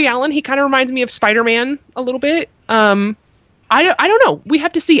kind of Barry Allen. He kind of reminds me of Spider-Man a little bit. I don't know. We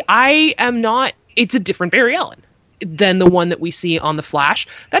have to see. It's a different Barry Allen than the one that we see on The Flash.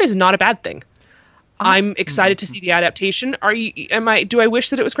 That is not a bad thing. I'm excited to see the adaptation. Do I wish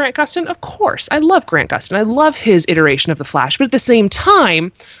that it was Grant Gustin? Of course. I love Grant Gustin. I love his iteration of The Flash. But at the same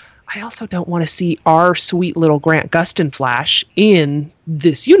time, I also don't want to see our sweet little Grant Gustin Flash in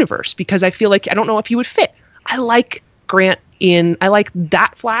this universe because I feel like I don't know if he would fit. I like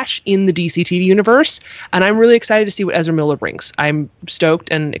that Flash in the DC TV universe, and I'm really excited to see what Ezra Miller brings. I'm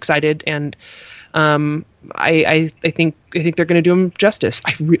stoked and excited, and I think they're going to do him justice.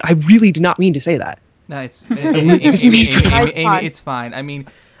 I really did not mean to say that. No, Amy, it's fine. I mean,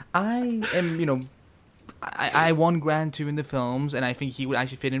 I am, I want Grant to in the films, and I think he would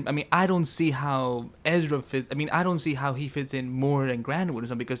actually fit in. I mean, I don't see how Ezra fits. I mean, I don't see how he fits in more than Grant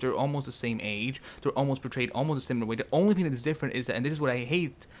would, because they're almost the same age. They're almost portrayed almost the similar way. The only thing that is different is that, and this is what I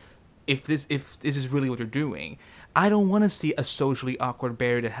hate, if this is really what they're doing, I don't want to see a socially awkward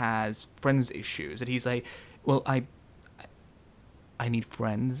Barry that has friends issues. That he's like, well, I need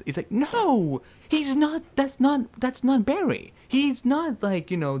friends. It's like, no, he's not. That's not Barry. He's not like,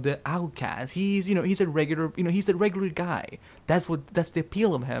 the outcast. He's a regular, he's a regular guy. That's the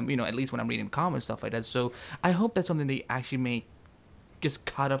appeal of him, at least when I'm reading comics, stuff like that. So I hope that's something they actually make just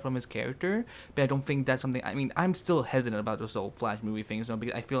cut off from his character. But I don't think that's something, I mean, I'm still hesitant about this whole Flash movie thing,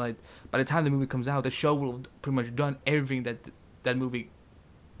 because I feel like by the time the movie comes out, the show will have pretty much done everything that movie,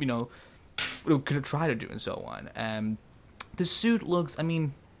 could have tried to do and so on. The suit looks, I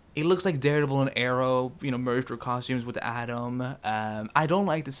mean, it looks like Daredevil and Arrow, merged their costumes with Atom. I don't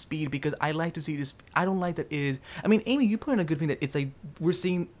like the speed because I like to see this. I don't like that it is. I mean, Amy, you put in a good thing that it's like we're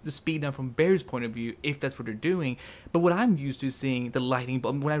seeing the speed now from Barry's point of view, if that's what they're doing. But what I'm used to is seeing the lighting.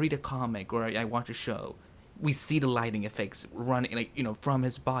 But when I read a comic or I watch a show, we see the lighting effects running, from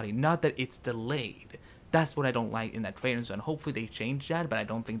his body. Not that it's delayed. That's what I don't like in that trailer. So, and hopefully they change that, but I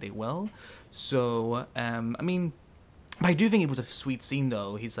don't think they will. So, I mean. I do think it was a sweet scene,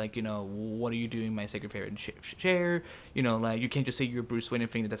 though. He's like, what are you doing in my sacred favorite chair? Like, you can't just say you're Bruce Wayne and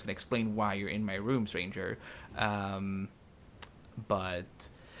think that's going to explain why you're in my room, stranger. But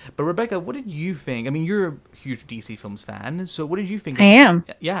But Rebecca, what did you think? I mean, you're a huge DC Films fan, so what did you think? I am.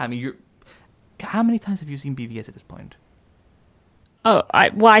 Yeah, I mean, you're. How many times have you seen BVS at this point? Oh,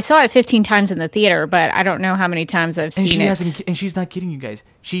 I saw it 15 times in the theater, but I don't know how many times I've seen it. And she's not kidding you guys.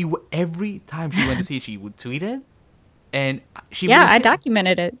 Every time she went to see it, she would tweet it, and I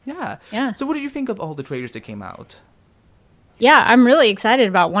documented it. Yeah. So what did you think of all the trailers that came out? Yeah, I'm really excited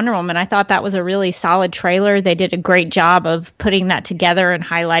about Wonder Woman. I thought that was a really solid trailer. They did a great job of putting that together and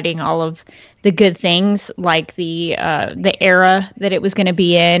highlighting all of the good things, like the era that it was going to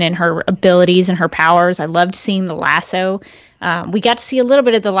be in and her abilities and her powers. I loved seeing the lasso. We got to see a little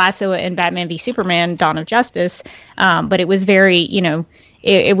bit of the lasso in Batman v Superman: Dawn of Justice, but it was very,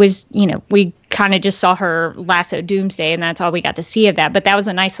 it was, we kind of just saw her lasso Doomsday, and that's all we got to see of that. But that was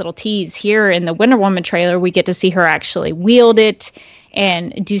a nice little tease. Here in the Wonder Woman trailer, we get to see her actually wield it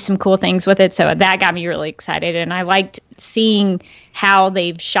and do some cool things with it. So that got me really excited. And I liked seeing how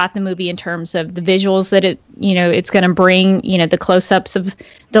they've shot the movie in terms of the visuals that it's going to bring, the close-ups of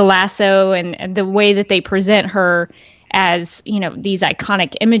the lasso and the way that they present her as these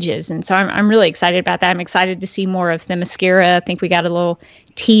iconic images. And so I'm really excited about that. I'm excited to see more of Themyscira. I think we got a little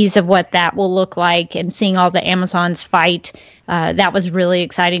tease of what that will look like, and seeing all the Amazons fight. That was really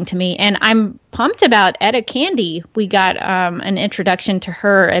exciting to me. And I'm pumped about Etta Candy. We got an introduction to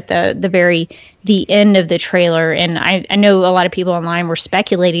her at the end of the trailer. And I know a lot of people online were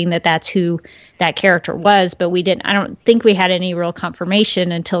speculating that that's who that character was, but I don't think we had any real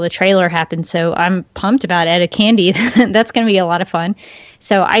confirmation until the trailer happened. So I'm pumped about Etta Candy. That's going to be a lot of fun.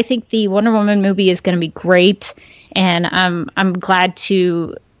 So I think the Wonder Woman movie is going to be great. And I'm glad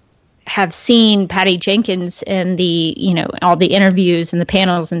to have seen Patty Jenkins in the, all the interviews and the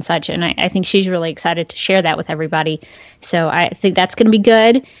panels and such. And I think she's really excited to share that with everybody. So I think that's going to be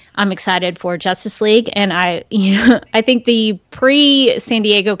good. I'm excited for Justice League. And I think the pre-San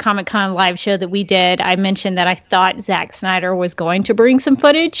Diego Comic-Con live show that we did, I mentioned that I thought Zack Snyder was going to bring some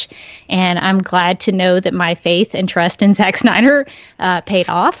footage. And I'm glad to know that my faith and trust in Zack Snyder paid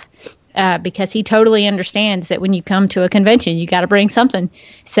off. Because he totally understands that when you come to a convention, you got to bring something.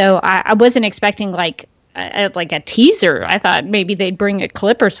 So I wasn't expecting like a teaser. I thought maybe they'd bring a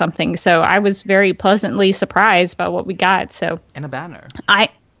clip or something. So I was very pleasantly surprised by what we got. So and a banner.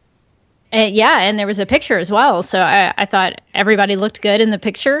 And there was a picture as well. So I thought everybody looked good in the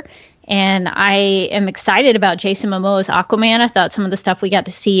picture. And I am excited about Jason Momoa's Aquaman. I thought some of the stuff we got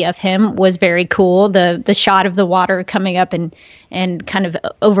to see of him was very cool. The shot of the water coming up and kind of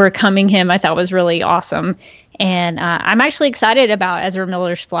overcoming him, I thought was really awesome. And I'm actually excited about Ezra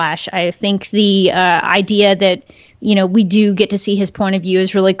Miller's Flash. I think the idea that, we do get to see his point of view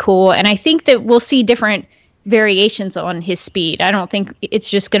is really cool. And I think that we'll see different variations on his speed. I don't think it's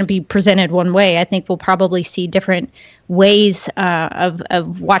just going to be presented one way. I think we'll probably see different ways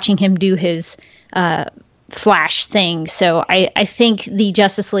of watching him do his Flash thing. So I think the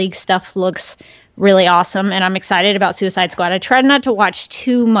Justice League stuff looks really awesome, and I'm excited about Suicide Squad. I tried not to watch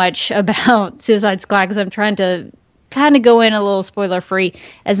too much about Suicide Squad because I'm trying to kind of go in a little spoiler free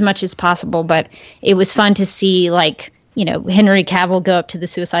as much as possible, but it was fun to see Henry Cavill go up to the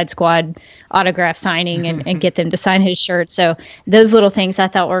Suicide Squad autograph signing and get them to sign his shirt. So those little things I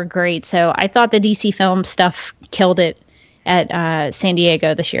thought were great. So I thought the DC film stuff killed it at San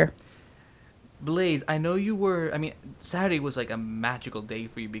Diego this year. Blaze, I know you were. I mean, Saturday was like a magical day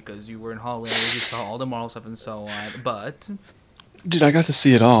for you because you were in Hollywood, you saw all the Marvel stuff and so on. But dude, I got to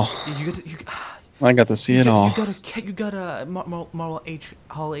see it all. I got to see it all. You got a Marvel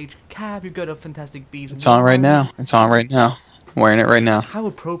Hall H cap. You got a Fantastic Beasts. It's on right now. I'm wearing it right now. How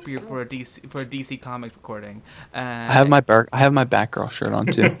appropriate for a DC Comics recording. I have my Batgirl shirt on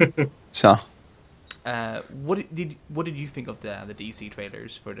too. So. What did you think of the DC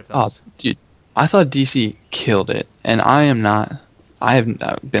trailers for the films? Oh, dude, I thought DC killed it, and I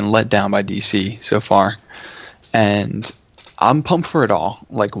have been let down by DC so far, and I'm pumped for it all.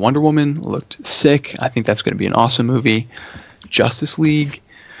 Like, Wonder Woman looked sick. I think that's going to be an awesome movie. Justice League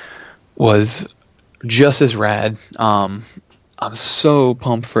was just as rad. I'm so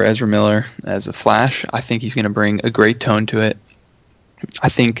pumped for Ezra Miller as a Flash. I think he's going to bring a great tone to it. I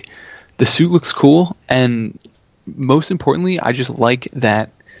think the suit looks cool, and most importantly, I just like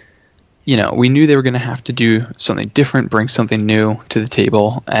that, we knew they were going to have to do something different, bring something new to the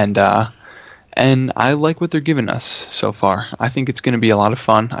table, and I like what they're giving us so far. I think it's going to be a lot of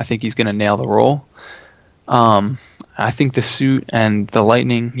fun. I think he's going to nail the role. I think the suit and the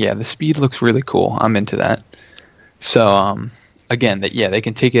lightning, the speed looks really cool. I'm into that. So, again, they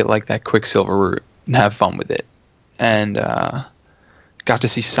can take it like that Quicksilver route and have fun with it. And got to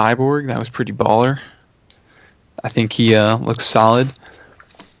see Cyborg. That was pretty baller. I think he looks solid.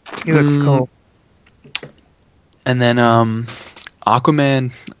 He looks cool. And then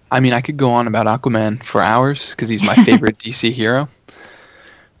Aquaman. I mean, I could go on about Aquaman for hours because he's my favorite DC hero.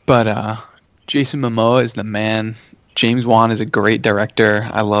 But Jason Momoa is the man. James Wan is a great director.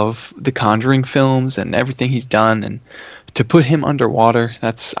 I love the Conjuring films and everything he's done. And to put him underwater,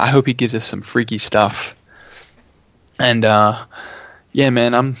 I hope he gives us some freaky stuff. And yeah,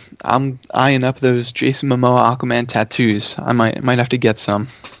 man, I'm eyeing up those Jason Momoa Aquaman tattoos. I might have to get some.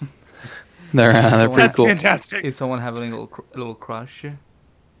 They're pretty That's cool. fantastic. Is someone having a little crush?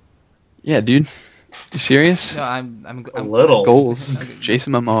 Yeah, dude. You serious? No, I'm A little. Goals.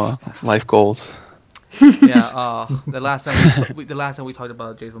 Jason Momoa. Life goals. Yeah. The last time we talked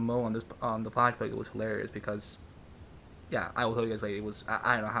about Jason Momoa on the flashback, it was hilarious because, yeah, I will tell you guys later. It was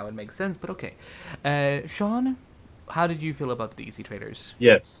I don't know how it makes sense, but okay. Sean, how did you feel about the DC trailers?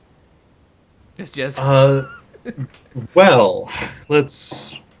 Yes. Yes. Well,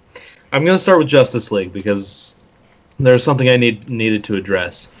 I'm going to start with Justice League because there's something I needed to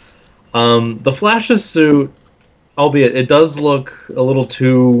address. The Flash's suit, albeit it does look a little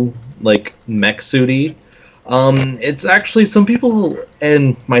too like mech suity. It's actually, some people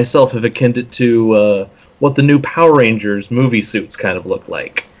and myself have akined it to what the new Power Rangers movie suits kind of look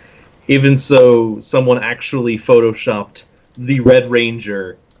like. Even so, someone actually photoshopped the Red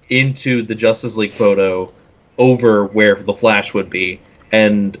Ranger into the Justice League photo over where the Flash would be,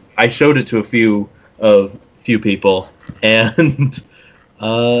 and I showed it to a few people, and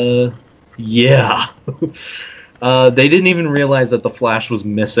yeah, they didn't even realize that the Flash was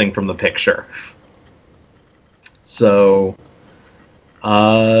missing from the picture. So,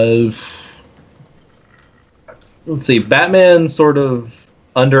 let's see, Batman sort of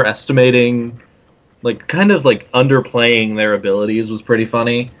underestimating, like, kind of like underplaying their abilities was pretty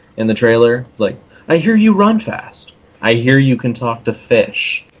funny in the trailer. It's like, I hear you run fast. I hear you can talk to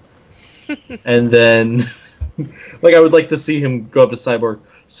fish. And then, like, I would like to see him go up to Cyborg.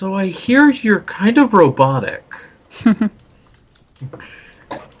 So I hear you're kind of robotic.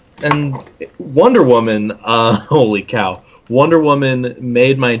 And Wonder Woman, holy cow. Wonder Woman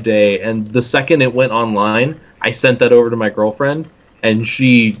made my day, and the second it went online, I sent that over to my girlfriend, and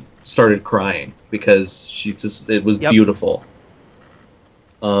she started crying because it was beautiful.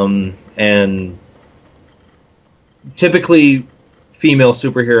 And typically female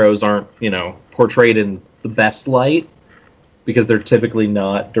superheroes aren't, portrayed in the best light because they're typically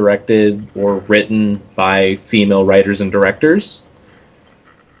not directed or written by female writers and directors.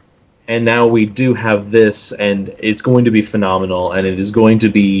 And now we do have this, and it's going to be phenomenal, and it is going to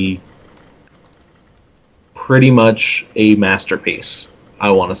be pretty much a masterpiece, I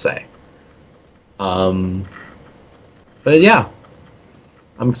want to say. But yeah,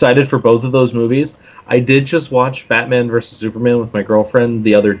 I'm excited for both of those movies. I did just watch Batman vs. Superman with my girlfriend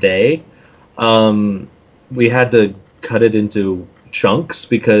the other day. We had to cut it into chunks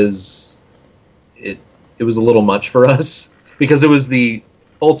because it was a little much for us, because it was the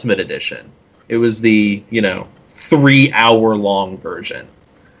Ultimate Edition. It was the 3-hour-long version.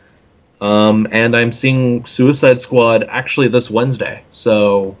 And I'm seeing Suicide Squad actually this Wednesday,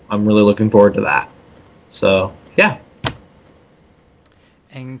 so I'm really looking forward to that. So yeah.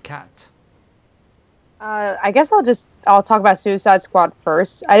 And Kat. I guess I'll talk about Suicide Squad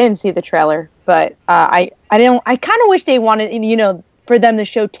first. I didn't see the trailer, but I kind of wish they wanted, for them to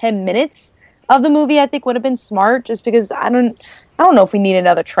show 10 minutes of the movie. I think would have been smart, just because I don't know if we need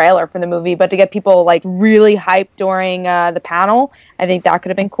another trailer for the movie, but to get people like really hyped during the panel, I think that could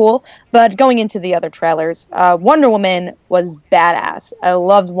have been cool. But going into the other trailers, Wonder Woman was badass. I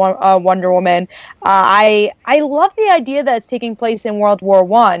loved Wonder Woman. I love the idea that it's taking place in World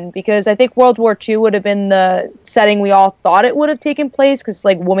War I, because I think World War II would have been the setting we all thought it would have taken place, because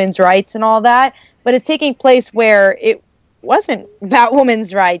like women's rights and all that. But it's taking place where it wasn't about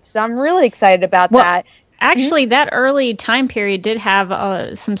women's rights. So I'm really excited about that. Actually, that early time period did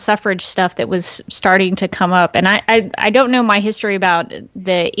have some suffrage stuff that was starting to come up. And I don't know my history about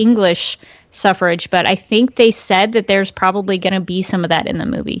the English suffrage, but I think they said that there's probably going to be some of that in the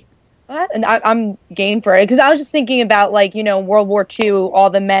movie. And I'm game for it, because I was just thinking about, World War II, all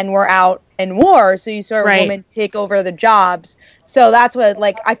the men were out in war, so you saw women take over the jobs. So that's what,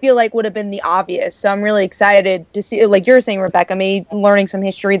 I feel like would have been the obvious. So I'm really excited to see, like you're saying, Rebecca, learning some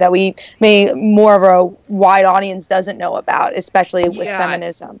history that more of a wide audience doesn't know about, especially with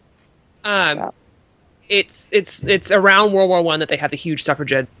feminism. It's around World War I that they have the huge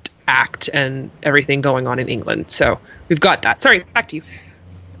suffragette act and everything going on in England. So we've got that. Sorry, back to you.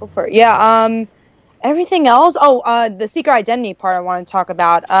 Go for it. Yeah. Everything else. The secret identity part I want to talk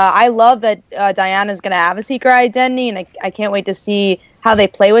about. I love that Diana's going to have a secret identity, and I can't wait to see how they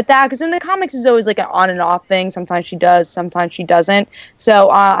play with that, because in the comics it's always like an on and off thing. Sometimes she does, sometimes she doesn't.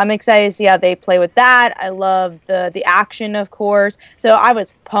 So I'm excited to see how they play with that. I love the action, of course. So I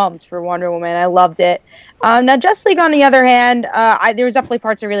was pumped for Wonder Woman. I loved it. Now, Justice League, on the other hand, there was definitely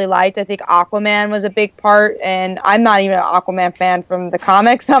parts I really liked. I think Aquaman was a big part, and I'm not even an Aquaman fan from the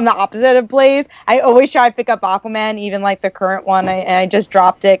comics. I'm the opposite of Blaze. I always try to pick up Aquaman, even like the current one, and I just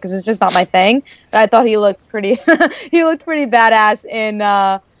dropped it because it's just not my thing. But I thought he looked pretty, he looked pretty badass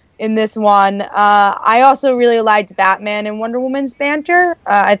in this one. I also really liked Batman and Wonder Woman's banter.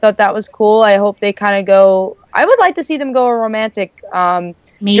 I thought that was cool. I hope they kind of go. I would like to see them go a romantic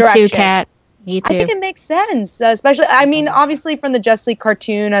Me direction. too, Kat. Me too. I think it makes sense, especially. I mean, obviously from the Justice League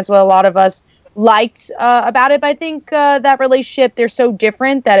cartoon, that's what a lot of us liked about it. But I think that relationship, they're so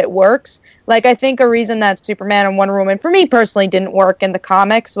different that it works. Like, I think a reason that Superman and Wonder Woman, for me personally, didn't work in the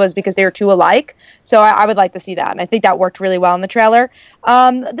comics was because they were too alike. So I would like to see that, and I think that worked really well in the trailer.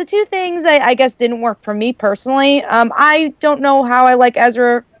 The two things I guess didn't work for me personally. I don't know how I like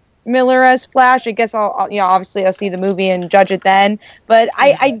Ezra Miller as Flash. I guess I'll obviously I'll see the movie and judge it then. But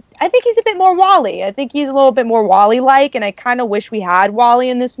I think he's a bit more Wally. I think he's a little bit more Wally-like, and I kind of wish we had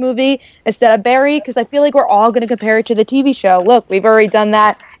Wally in this movie instead of Barry, because I feel like we're all going to compare it to the TV show. Look, we've already done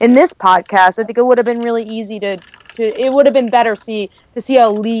that in this podcast. I think it would have been really easy to it would have been better to see a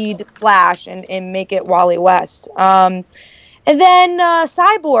lead Flash and make it Wally West. And then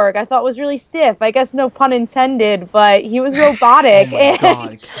Cyborg, I thought was really stiff. I guess no pun intended, but he was robotic. Oh my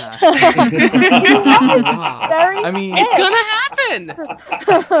God, Kat. Wow. Very I mean, It's gonna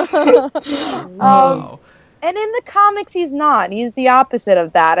happen. wow. And in the comics, he's not. He's the opposite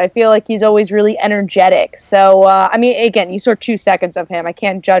of that. I feel like he's always really energetic. So, I mean, again, you saw 2 seconds of him. I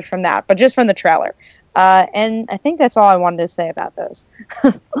can't judge from that, but just from the trailer. And I think that's all I wanted to say about those.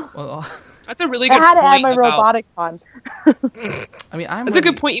 Well, That's a really I good had to add point my about. robotic pun. I mean, I'm That's a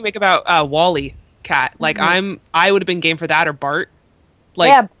good point you make about Wally, Cat. Like I would have been game for that or Bart. Like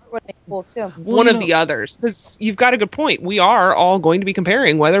Yeah, would be cool too. one of the others, because you've got a good point. We are all going to be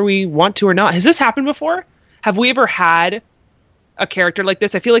comparing, whether we want to or not. Has this happened before? Have we ever had a character like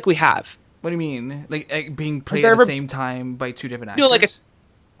this? I feel like we have. What do you mean? Like being played there at the ever- same time by 2 different actors? No, like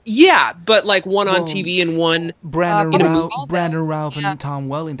Yeah, but like one on Well, TV and one. Brandon in a Ralph, movie. Brandon Ralph, Yeah. and Tom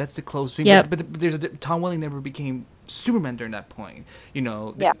Welling. That's the closest thing. Yep. But there's Tom Welling never became Superman during that point. You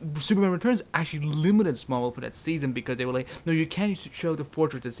know, Yeah. Superman Returns actually limited Smallville for that season because they were like, no, you can't show the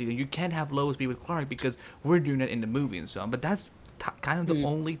Fortress this season. You can't have Lois be with Clark because we're doing that in the movie and so on. But that's kind of the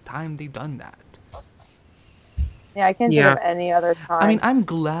only time they've done that. Yeah, I can't think Yeah. of any other time. I mean, I'm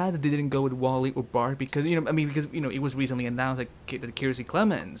glad that they didn't go with Wally or Bart because it was recently announced that Kiersey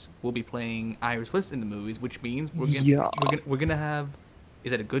Clemens will be playing Iris West in the movies, which means we're gonna have.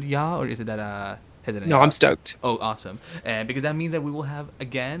 Is that a good yaw or is it that hesitant? No, I'm stoked. Oh, awesome! Because that means that we will have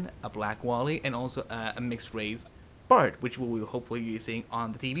again a black Wally and also a mixed race Bart, which we will hopefully be seeing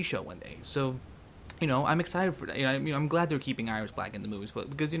on the TV show one day. So. I'm excited for that. I'm glad they're keeping Iris Black in the movies, but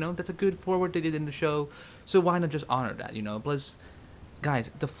because that's a good forward they did in the show. So why not just honor that? Plus, guys,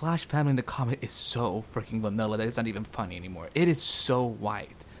 the Flash family in the comic is so freaking vanilla that it's not even funny anymore. It is so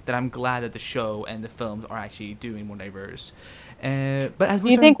white that I'm glad that the show and the films are actually doing more diverse. But as do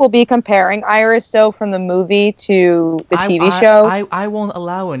you think we'll be comparing Iris though from the movie to the TV show? I won't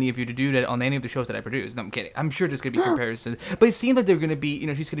allow any of you to do that on any of the shows that I produce. No, I'm kidding. I'm sure there's gonna be comparisons, but it seems like they're gonna be,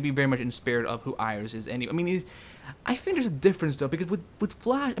 she's gonna be very much inspired of who Iris is. Anyway, I mean, I think there's a difference though because with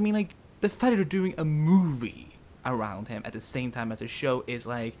Flash, I mean, like the fact that they're doing a movie around him at the same time as a show is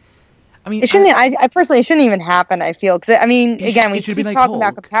like. I mean, it shouldn't. I personally, it shouldn't even happen. I feel because I mean, again, we should keep be like talking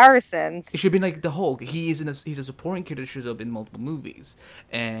about Hulk. comparisons. It should be like the Hulk. He's a supporting character that shows up in multiple movies,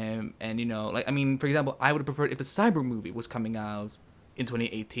 and like I mean, for example, I would have preferred if the Cyborg movie was coming out in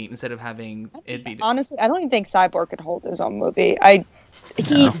 2018 instead of having it be. Honestly, I don't even think Cyborg could hold his own movie. I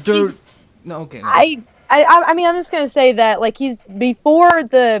mean, I'm just gonna say that like he's before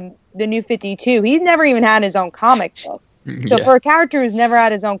the New 52. He's never even had his own comic book. So Yeah. for a character who's never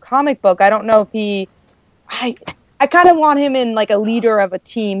had his own comic book, I don't know if I kind of want him in like a leader of a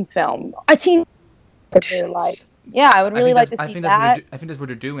team film. A team I really like. Yeah, I would really like to see that. I think that's what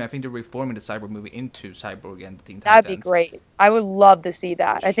they're doing. I think they're reforming the Cyborg movie into Cyborg and the Teen Titans. That'd be great. I would love to see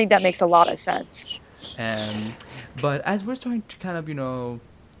that. I think that makes a lot of sense. But as we're starting to kind of,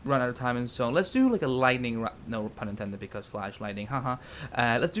 run out of time and so on, let's do like a lightning round. No pun intended because Flash lightning, haha.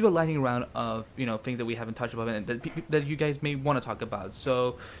 Let's do a lightning round of, things that we haven't touched about and that you guys may want to talk about.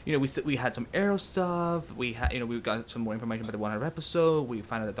 So, we had some Arrow stuff. We had, we got some more information about the 100 episode. We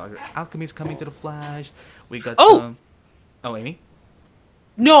found out that Dr. Alchemy is coming to the Flash. We got some... Oh, Amy?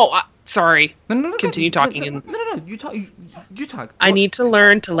 No, Sorry. No, Continue talking. No. You talk. You talk. I need to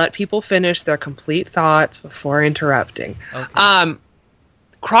learn to let people finish their complete thoughts before interrupting. Okay.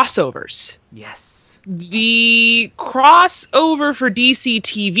 Crossovers. Yes. The crossover for DC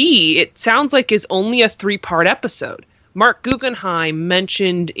TV, it sounds like, is only a 3-part episode. Mark Guggenheim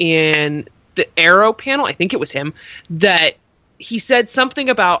mentioned in the Arrow panel, I think it was him, that he said something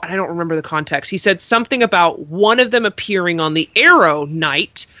about, I don't remember the context, he said something about one of them appearing on the Arrow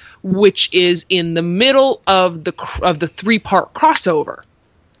night, which is in the middle of the 3-part crossover.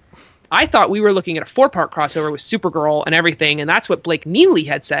 I thought we were looking at a 4-part crossover with Supergirl and everything, and that's what Blake Neely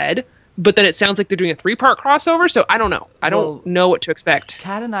had said. But then it sounds like they're doing a 3-part crossover, so I don't know. I don't know what to expect.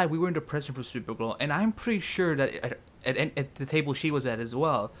 Kat and I, we were in the pressing for Supergirl, and I'm pretty sure that at the table she was at as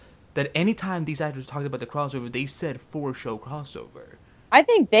well, that anytime these actors talked about the crossover, they said 4-show crossover. I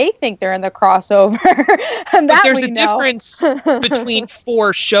think they think they're in the crossover. And but there's a difference between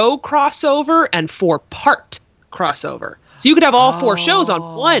 4-show crossover and 4-part crossover. So you could have all 4 shows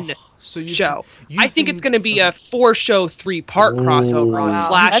on one show. I think it's going to be a 4-show, 3-part crossover on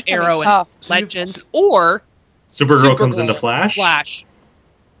Flash, Arrow, and Legends, or Supergirl comes into Flash.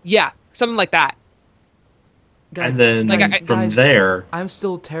 Yeah, something like that. Guys, and then from there, I'm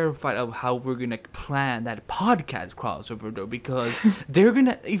still terrified of how we're gonna plan that podcast crossover though, because they're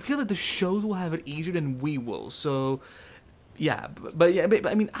gonna. I feel like the shows will have it easier than we will. So, yeah, but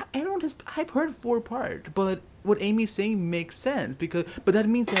I mean, I've heard 4-part, but what Amy's saying makes sense but that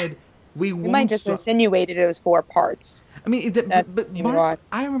means that we won't. Might just insinuated it was 4 parts. I mean,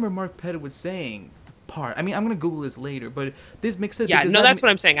 I remember Mark Pettit was saying part. I mean, I'm gonna Google this later, but this makes sense. Yeah, no, that's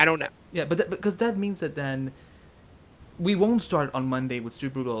what I'm saying. I don't know. Yeah, because that means that then we won't start on Monday with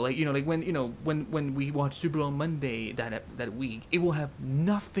Supergirl. Like when we watch Supergirl on Monday that week, it will have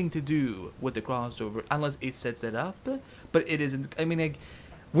nothing to do with the crossover unless it sets it up. But it isn't. I mean, like,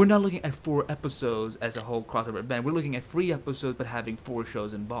 we're not looking at 4 episodes as a whole crossover event. We're looking at 3 episodes, but having 4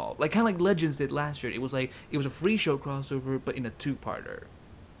 shows involved. Like kind of like Legends did last year. It was a 3-show crossover, but in a 2-parter.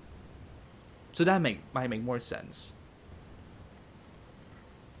 So that might make more sense.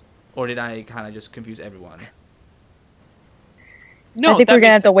 Or did I kind of just confuse everyone? No, I think we're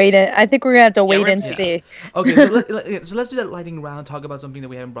gonna have to wait. I think we're gonna have to wait and see. Okay, so let's do that lightning round. Talk about something that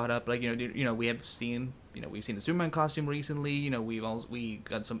we haven't brought up. Like we have seen. We've seen the Superman costume recently. We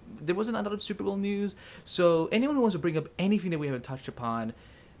got some. There wasn't a lot of Supergirl news. So anyone who wants to bring up anything that we haven't touched upon,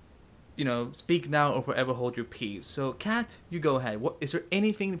 speak now or forever hold your peace. So, Kat, you go ahead. What is there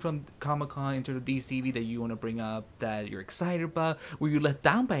anything from Comic-Con in terms of DCTV that you want to bring up that you're excited about? Were you let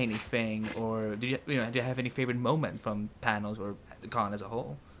down by anything, or do you have any favorite moment from panels or the con as a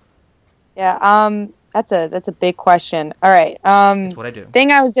whole? Yeah, that's a big question. All right. That's what I do.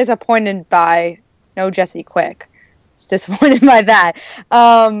 Thing I was disappointed by, no Jesse Quick. I was disappointed by that.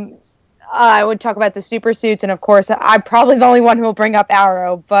 I would talk about the super suits, and of course, I'm probably the only one who will bring up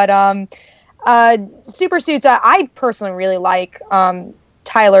Arrow. But super suits, I personally really like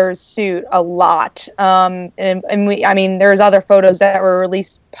Tyler's suit a lot. And there's other photos that were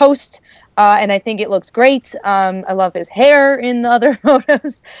released post, and I think it looks great. I love his hair in the other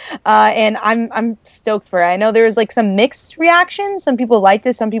photos, and I'm stoked for it. I know there's like some mixed reactions. Some people liked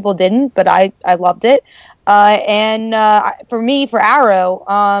it, some people didn't, but I loved it. For me, for Arrow,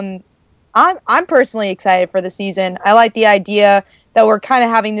 I'm personally excited for the season. I like the idea that we're kind of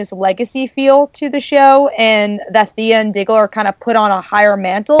having this legacy feel to the show, and that Thea and Diggle are kind of put on a higher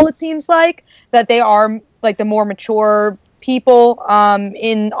mantle. It seems like that they are like the more mature people on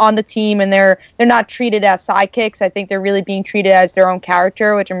the team, and they're not treated as sidekicks. I think they're really being treated as their own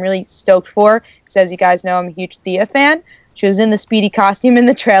character, which I'm really stoked for. Because as you guys know, I'm a huge Thea fan. She was in the Speedy costume in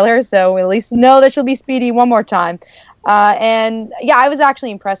the trailer, so we at least know that she'll be Speedy one more time. I was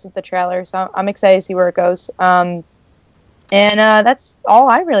actually impressed with the trailer, so I'm excited to see where it goes. That's all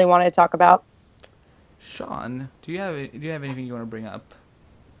I really wanted to talk about. Sean, do you have anything you want to bring up?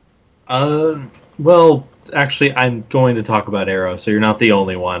 Well, actually, I'm going to talk about Arrow, so you're not the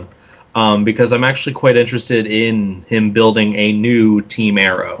only one. Because I'm actually quite interested in him building a new Team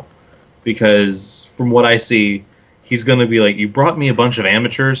Arrow. Because from what I see, he's going to be like, you brought me a bunch of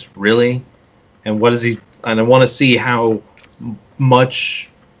amateurs, really? And what is he? And I want to see how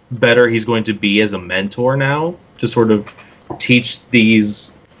much better he's going to be as a mentor now, to sort of teach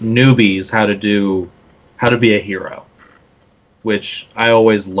these newbies how to be a hero, which I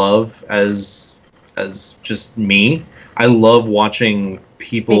always love as just me. I love watching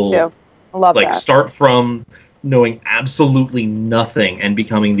people Me too. I love that. Start from knowing absolutely nothing and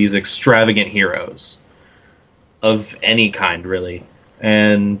becoming these extravagant heroes of any kind, really.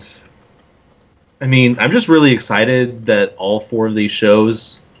 And I mean, I'm just really excited that all 4 of these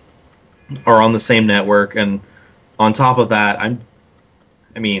shows are on the same network, and on top of that, I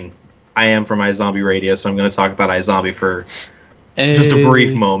am from iZombie Radio, so I'm going to talk about iZombie for just a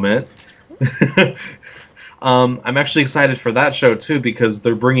brief moment. I'm actually excited for that show too, because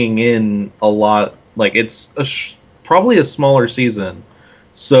they're bringing in a lot. Like, it's probably a smaller season,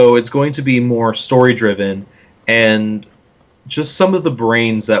 so it's going to be more story driven, and just some of the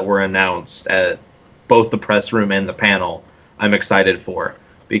brains that were announced at both the press room and the panel, I'm excited for,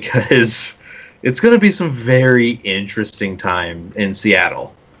 because it's going to be some very interesting time in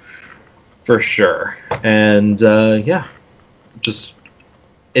Seattle, for sure. And just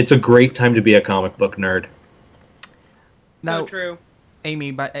it's a great time to be a comic book nerd. Now, So true.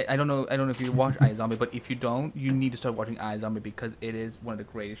 Amy, but I don't know if you watch iZombie, but if you don't, you need to start watching iZombie, because it is one of the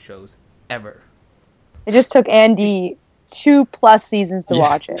greatest shows ever. It just took Andy 2+ seasons to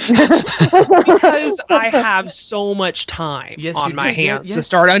watch it. Because I have so much time on my hands to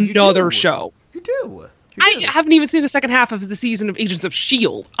start another show. You do. I haven't even seen the second half of the season of Agents of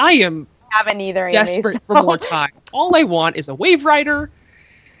S.H.I.E.L.D. I am Haven't either. Amy, desperate for more time. All I want is a Wave Rider.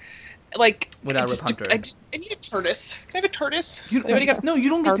 Like, Without Rip Hunter. I need a TARDIS. Can I have a TARDIS? You don't get TARDIS?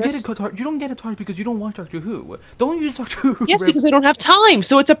 You don't get a TARDIS because you don't watch Doctor Who. Don't use Doctor Who. Yes, because I don't have time.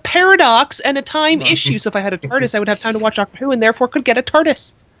 So it's a paradox and a time issue. So if I had a TARDIS, I would have time to watch Doctor Who, and therefore could get a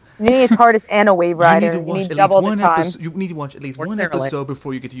TARDIS. You need a TARDIS and a Wave Rider. You need double the time. You need to watch at least one episode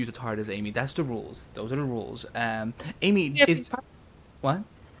before you get to use a TARDIS, Amy. That's the rules. Those are the rules. Amy, what?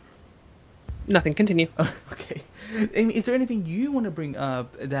 Nothing. Continue. Okay. Amy, is there anything you want to bring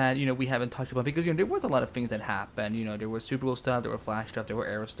up that we haven't touched about? Because there was a lot of things that happened. There was Supergirl stuff, there were Flash stuff, there were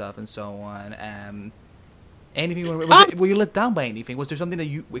Arrow stuff, and so on. Anything? Were you let down by anything? Was there something that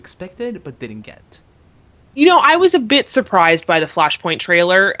you expected but didn't get? I was a bit surprised by the Flashpoint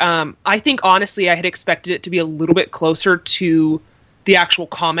trailer. I think honestly, I had expected it to be a little bit closer to the actual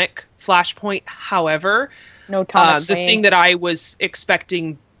comic Flashpoint. However, no Thomas the thing that I was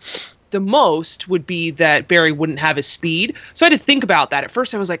expecting the most would be that Barry wouldn't have his speed. So I had to think about that. At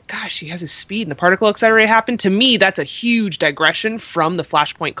first I was like, gosh, he has his speed and the particle accelerator happened. To me, that's a huge digression from the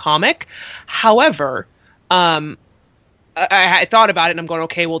Flashpoint comic. However, I thought about it and I'm going,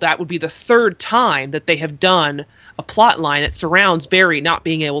 okay, well, that would be the third time that they have done a plot line that surrounds Barry not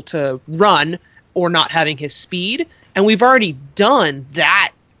being able to run or not having his speed. And we've already done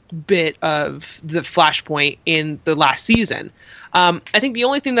that bit of the Flashpoint in the last season. I think the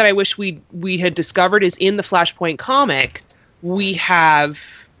only thing that I wish we had discovered is in the Flashpoint comic, we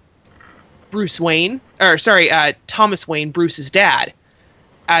have Thomas Wayne, Bruce's dad,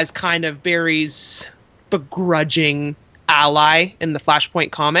 as kind of Barry's begrudging ally in the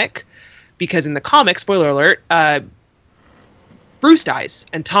Flashpoint comic. Because in the comic, spoiler alert, Bruce dies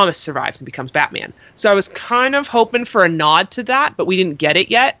and Thomas survives and becomes Batman. So I was kind of hoping for a nod to that, but we didn't get it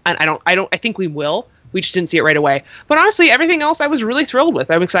yet. And I think we will. We just didn't see it right away. But honestly, everything else I was really thrilled with.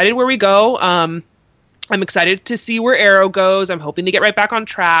 I'm excited where we go. I'm excited to see where Arrow goes. I'm hoping to get right back on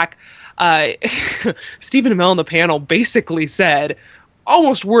track. Stephen Amell on the panel basically said,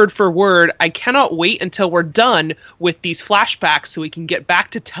 almost word for word, I cannot wait until we're done with these flashbacks so we can get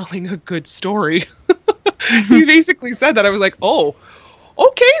back to telling a good story. He basically said that. I was like, oh,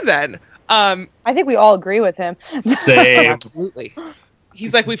 okay then. I think we all agree with him. Same. Absolutely.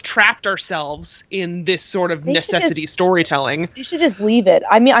 He's like, we've trapped ourselves in this sort of necessity storytelling. You should just leave it.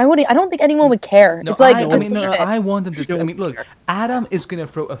 I mean, I don't think anyone would care. No, it's like, I want them to. I mean, look, Adam is gonna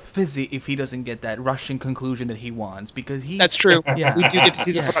throw a fizzy if he doesn't get that Russian conclusion that he wants, because he. That's true. Yeah, we do get to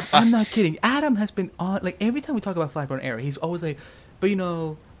see the. I'm not kidding. Adam has been on, like, every time we talk about Flashpoint Arrow, he's always like, but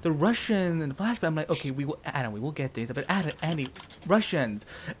the Russian and the flashback. I'm like, okay, we will get this. But Adam, Andy, Russians.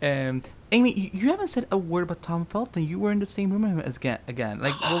 Amy, you haven't said a word about Tom Felton. You were in the same room as again.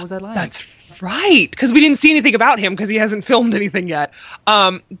 Like, what was that like? That's right, because we didn't see anything about him because he hasn't filmed anything yet.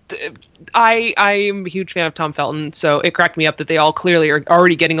 I am a huge fan of Tom Felton, so it cracked me up that they all clearly are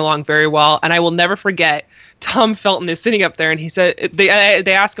already getting along very well. And I will never forget, Tom Felton is sitting up there and he said, they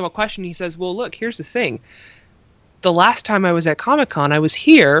ask him a question. He says, well, look, here's the thing. The last time I was at Comic-Con, I was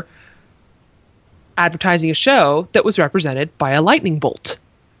here advertising a show that was represented by a lightning bolt.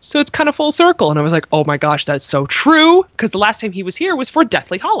 So it's kind of full circle. And I was like, oh my gosh, that's so true. Because the last time he was here was for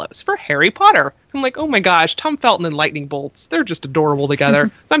Deathly Hallows, for Harry Potter. I'm like, oh my gosh, Tom Felton and lightning bolts. They're just adorable together.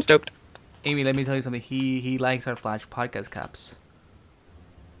 So I'm stoked. Amy, let me tell you something. He likes our Flash podcast caps.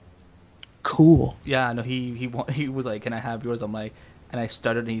 Cool. Yeah, no, he was like, can I have yours? I'm like, and I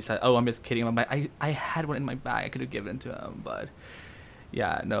stuttered, and he said, oh, I'm just kidding. I'm like, I had one in my bag. I could have given it to him, but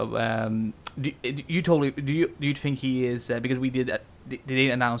yeah, no. Do you think he is, because we did they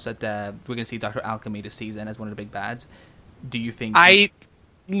didn't announce that we're gonna see Dr. Alchemy this season as one of the big bads? Do you think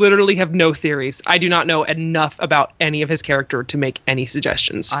literally have no theories. I do not know enough about any of his character to make any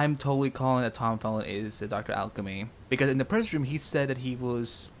suggestions. I'm totally calling that Tom Felton is Dr. Alchemy, because in the press room he said that he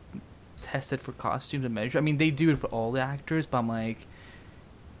was tested for costumes and measure. I mean, they do it for all the actors, but I'm like,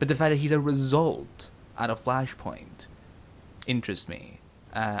 but the fact that he's a result out of Flashpoint interests me.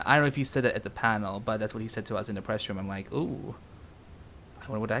 I don't know if he said that at the panel, but that's what he said to us in the press room. I'm like, ooh, I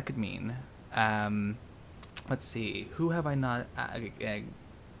wonder what that could mean. Let's see, who have I not?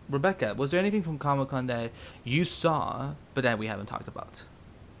 Rebecca, was there anything from Comic-Con that you saw, but that we haven't talked about?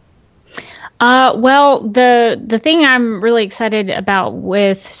 Well, the thing I'm really excited about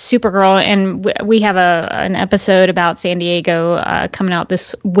with Supergirl, and we have an episode about San Diego coming out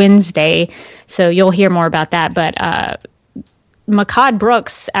this Wednesday, so you'll hear more about that. But Makad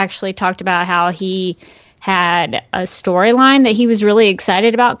Brooks actually talked about how he had a storyline that he was really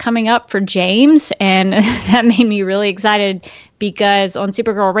excited about coming up for James, and that made me really excited because on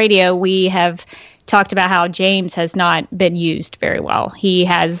Supergirl Radio we have talked about how James has not been used very well. He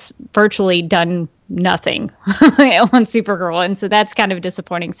has virtually done nothing on Supergirl, and so that's kind of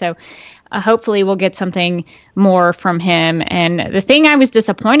disappointing. So hopefully we'll get something more from him. And the thing I was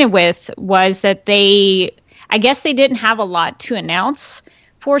disappointed with was that I guess they didn't have a lot to announce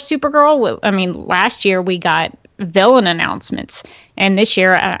for Supergirl. I mean, last year we got villain announcements, and this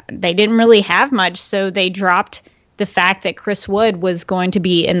year they didn't really have much, so they dropped the fact that Chris Wood was going to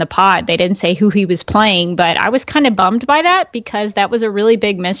be in the pod. They didn't say who he was playing, but I was kind of bummed by that because that was a really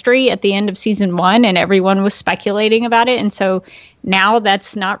big mystery at the end of season 1 and everyone was speculating about it. And so now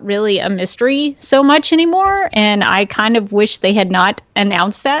that's not really a mystery so much anymore. And I kind of wish they had not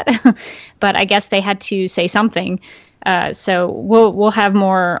announced that, but I guess they had to say something. So we'll have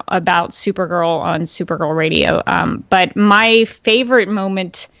more about Supergirl on Supergirl Radio. But my favorite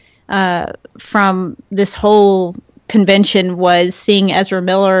moment from this whole convention was seeing Ezra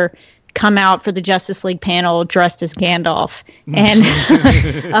Miller come out for the Justice League panel dressed as Gandalf. And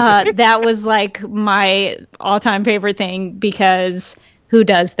that was like my all-time favorite thing because who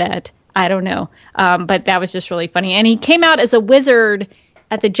does that? I don't know. But that was just really funny. And he came out as a wizard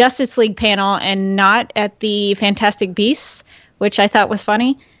at the Justice League panel and not at the Fantastic Beasts, which I thought was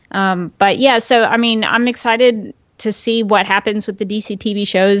funny. But yeah, so I mean, I'm excited to see what happens with the DC TV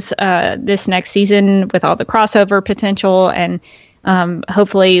shows this next season with all the crossover potential, and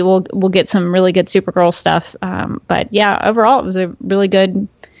hopefully we'll get some really good Supergirl stuff. But yeah, overall it was a really good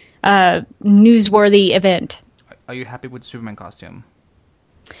newsworthy event. Are you happy with the Superman costume?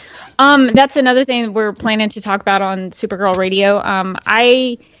 That's another thing we're planning to talk about on Supergirl Radio.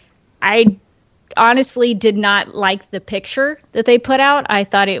 I honestly did not like the picture that they put out. I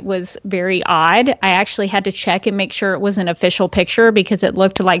thought it was very odd. I actually had to check and make sure it was an official picture because it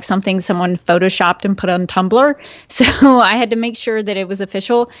looked like something someone photoshopped and put on Tumblr. So I had to make sure that it was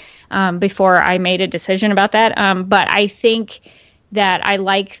official before I made a decision about that. But I think that I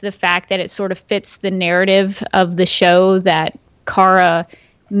like the fact that it sort of fits the narrative of the show that Kara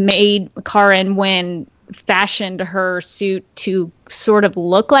and Winn fashioned her suit to sort of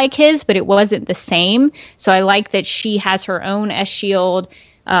look like his, but it wasn't the same. So I like that she has her own S.H.I.E.L.D.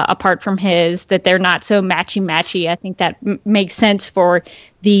 Apart from his, that they're not so matchy-matchy. I think that makes sense for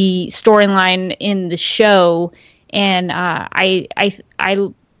the storyline in the show. And I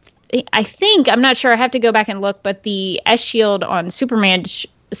think, I'm not sure, I have to go back and look, but the S.H.I.E.L.D. on Superman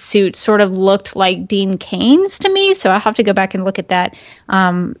suit sort of looked like Dean Cain's to me, so I'll have to go back and look at that.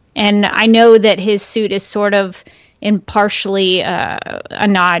 And I know that his suit is sort of impartially a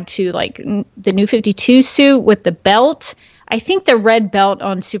nod to like the New 52 suit with the belt. I think the red belt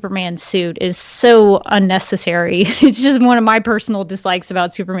on Superman's suit is so unnecessary. It's just one of my personal dislikes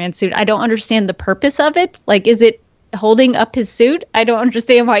about Superman's suit. I don't understand the purpose of it. Like, is it holding up his suit? I don't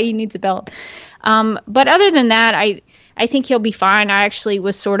understand why he needs a belt. But other than that, I think he'll be fine. I actually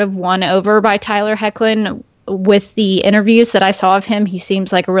was sort of won over by Tyler Hoechlin with the interviews that I saw of him. He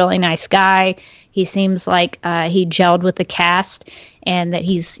seems like a really nice guy. He seems like he gelled with the cast and that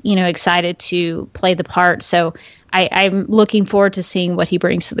he's, excited to play the part. So I'm looking forward to seeing what he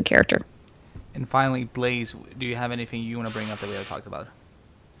brings to the character. And finally, Blaze, do you have anything you want to bring up that we haven't talked about?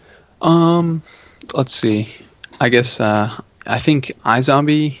 Let's see. I guess I think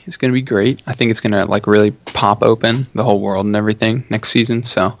iZombie is going to be great. I think it's going to really pop open the whole world and everything next season.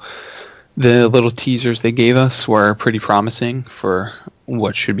 So the little teasers they gave us were pretty promising for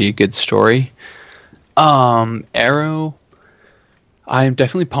what should be a good story. Arrow, I'm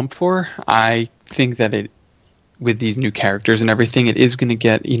definitely pumped for. I think that with these new characters and everything, it is going to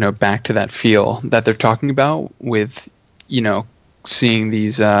get, back to that feel that they're talking about with, seeing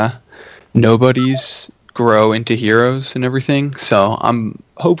these nobodies grow into heroes and everything. So I'm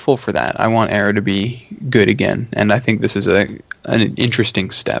hopeful for that. I want Arrow to be good again, and I think this is an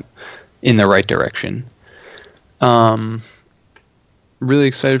interesting step in the right direction. Really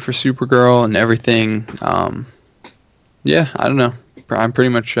excited for Supergirl and everything. Yeah, I don't know. I'm pretty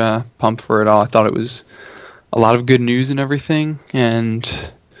much pumped for it all. I thought it was a lot of good news and everything,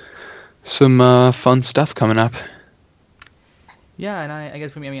 and some fun stuff coming up. Yeah, and I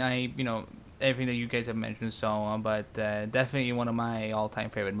guess for me, everything that you guys have mentioned so on, but definitely one of my all-time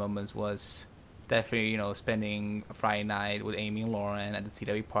favorite moments was definitely, spending a Friday night with Amy and Lauren at the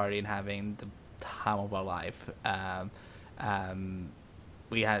CW party and having the time of our life.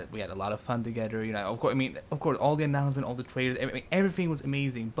 We had a lot of fun together. Of course, all the announcement, all the trailers, everything was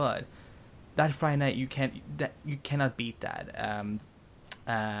amazing. But that Friday night, you cannot beat that.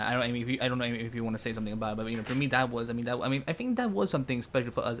 I don't know if you want to say something about it, but for me that was I think that was something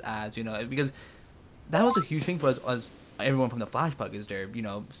special for us as because that was a huge thing for us everyone from the Flash podcast there,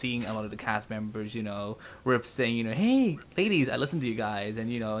 seeing a lot of the cast members, Rip saying, hey ladies, I listened to you guys, and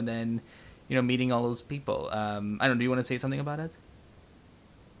and then meeting all those people. I don't know, do you want to say something about it?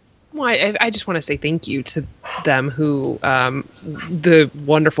 Well, I just want to say thank you to them who, the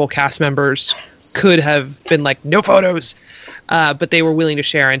wonderful cast members could have been like, no photos, but they were willing to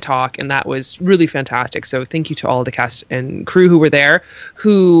share and talk, and that was really fantastic. So thank you to all the cast and crew who were there,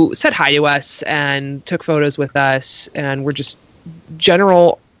 who said hi to us and took photos with us, and were just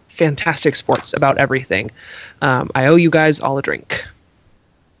general fantastic sports about everything. I owe you guys all a drink.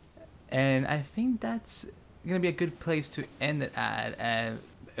 And I think that's going to be a good place to end it at.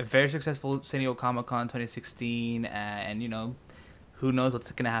 A very successful San Diego Comic-Con 2016, and who knows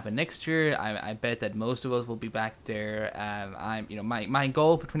what's going to happen next year. I bet that most of us will be back there. My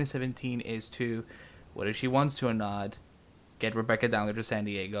goal for 2017 is to, whether she wants to or not, get Rebecca down there to San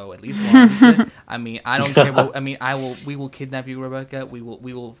Diego at least once. I don't care. We will kidnap you, Rebecca. We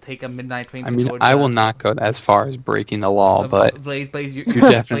will take a midnight train to Georgia. I will not go as far as breaking the law, but Blaze, you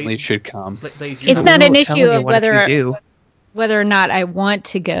definitely should come. Blaze, it's not an issue of whether or not I want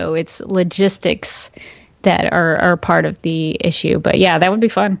to go. It's logistics that are part of the issue. But yeah, that would be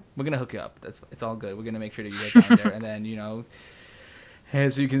fun. We're gonna hook you up. It's all good. We're gonna make sure that you get down there, and then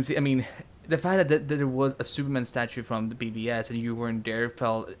as you can see, the fact that there was a Superman statue from the BVS and you weren't there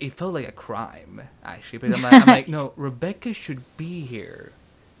felt like a crime actually. But I'm like, no, Rebecca should be here.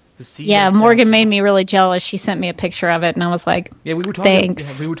 Yeah, Morgan made me really jealous. She sent me a picture of it, and I was like, "Yeah, we were talking.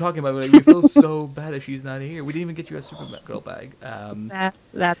 Thanks." We were talking about it. We feel so bad that she's not here. We didn't even get you a Supergirl bag.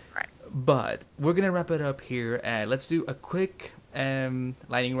 That's right. But we're gonna wrap it up here. Let's do a quick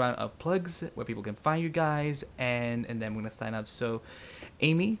lightning round of plugs where people can find you guys, and then we're gonna sign up. So,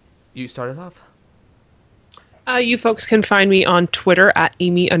 Amy, you started off. You folks can find me on Twitter at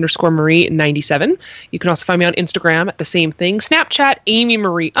Amy_Marie97. You can also find me on Instagram at the same thing. Snapchat,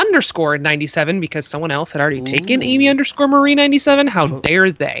 Amy_Marie_97, because someone else had already taken Amy_Marie97. How dare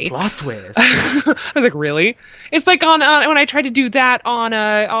they? Plot twist. I was like, really? It's like on when I tried to do that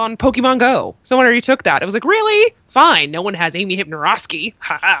on Pokemon Go. Someone already took that. I was like, really? Fine. No one has Amy Hypnoroski.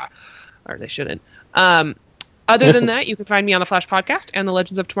 Ha. Or they shouldn't. Other than that, you can find me on the Flash podcast and the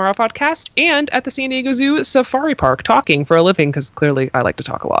Legends of Tomorrow podcast, and at the San Diego Zoo Safari Park talking for a living, because clearly I like to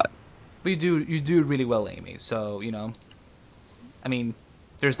talk a lot. But you do really well, Amy. So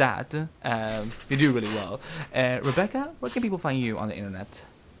there's that. You do really well. Rebecca, where can people find you on the internet?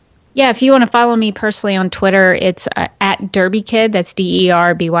 Yeah, if you want to follow me personally on Twitter, it's at DerbyKid. That's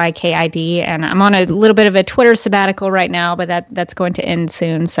DerbyKid, and I'm on a little bit of a Twitter sabbatical right now, but that's going to end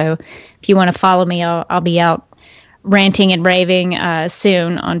soon. So if you want to follow me, I'll be out ranting and raving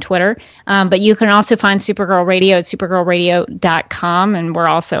soon on Twitter. But you can also find Supergirl Radio at supergirlradio.com, and we're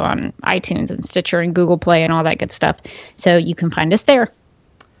also on iTunes and Stitcher and Google Play and all that good stuff. So you can find us there.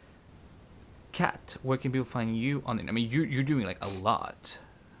 Kat, where can people find you on the? You're doing like a lot.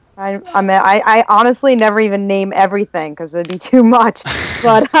 I honestly never even name everything because it'd be too much.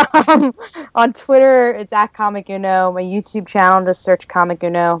 But on Twitter, it's at Comic Uno. My YouTube channel, just search Comic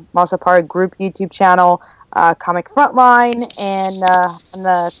Uno. I'm also part of a group YouTube channel, Comic Frontline, and I'm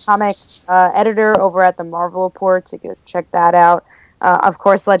the comic editor over at the Marvel Report, so go check that out. Of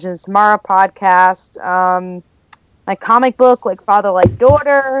course, Legends of Tomorrow podcast. My comic book, Like Father, Like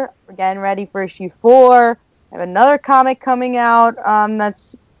Daughter. We're getting ready for issue 4. I have another comic coming out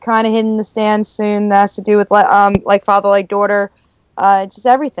that's kind of hitting the stands soon. That has to do with Like Father, Like Daughter. Just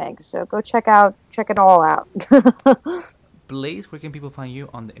everything. So go check it all out. Blaze, where can people find you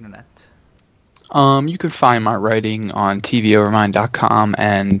on the internet? You can find my writing on tvovermind.com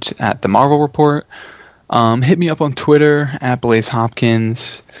and at the Marvel Report. Hit me up on Twitter at Blaze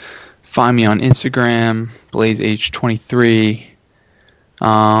Hopkins. find me on Instagram, BlazeH23.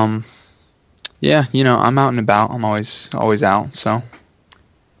 Yeah, I'm out and about. I'm always out. So.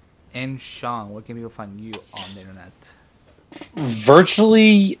 And Sean, where can people find you on the internet?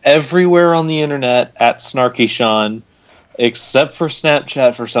 Virtually everywhere on the internet at Snarky Sean, except for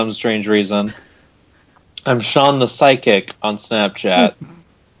Snapchat for some strange reason. I'm Sean the Psychic on Snapchat.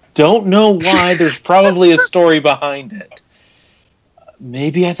 Don't know why. There's probably a story behind it.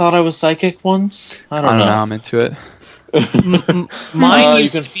 Maybe I thought I was psychic once. I don't know. I'm into it. Mine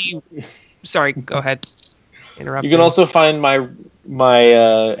used to be. Sorry, go ahead. Interrupt. You can also find my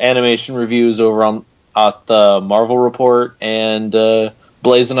animation reviews over at the Marvel Report, and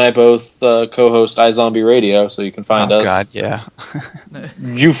Blaze and I both co-host iZombie Radio, so you can find us. Oh God, yeah.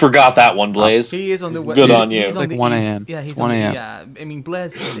 You forgot that one, Blaze. He is on the Good on you. It's like 1 a.m. Yeah, he's 1 a.m. Yeah, I mean,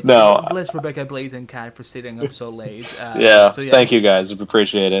 bless Rebecca, Blaze, and Kat for sitting up so late. Thank you guys.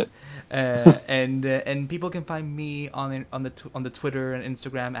 Appreciate it. And people can find me on the Twitter and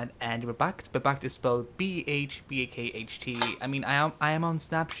Instagram at Andy Bebacht. Bebacht is spelled BHBAKHT. I mean, I am on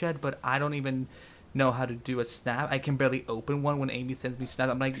Snapchat, but I don't even know how to do a snap. I can barely open one when Amy sends me snap.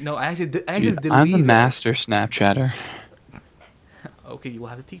 I'm like, no, I actually deleted I'm the master Snapchatter. Okay, you will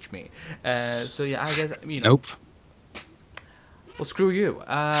have to teach me. So yeah, I guess Nope. Well, screw you.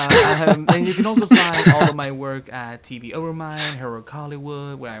 And you can also find all of my work at TV Overmind, Heroic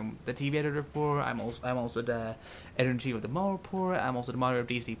Hollywood, where I'm the TV editor for. I'm also the editor-in-chief of the Marvel Report. I'm also the moderator of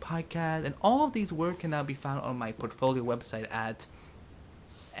DC Podcast, and all of these work can now be found on my portfolio website at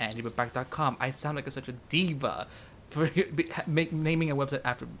AndyBebacht.com. I sound like such a diva for naming a website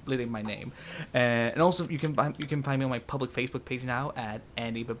after leaving my name. And also, you can find me on my public Facebook page now at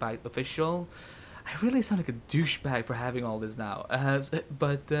Andy Bebacht Official. I really sound like a douchebag for having all this now.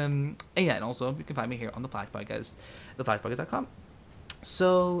 And also, you can find me here on the Flash Podcast, theflashpodcast.com.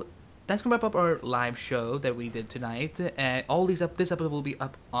 So that's gonna wrap up our live show that we did tonight. And this episode will be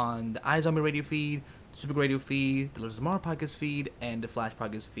up on the iZombie Radio feed, Super Radio feed, the Legends of Tomorrow Podcast feed, and the Flash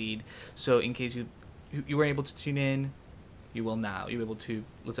Podcast feed. So in case you weren't able to tune in, you will now. You're able to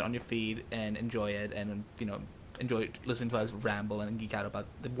listen on your feed and enjoy it, and enjoy listening to us ramble and geek out about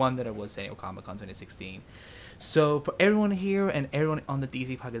the one that was San Diego Comic-Con 2016. So for everyone here and everyone on the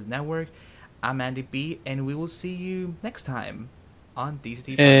DC Podcast Network, I'm Andy B, and we will see you next time on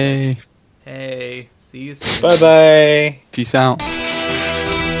DCT Podcast. Hey. Hey, see you soon. Bye-bye. Peace out.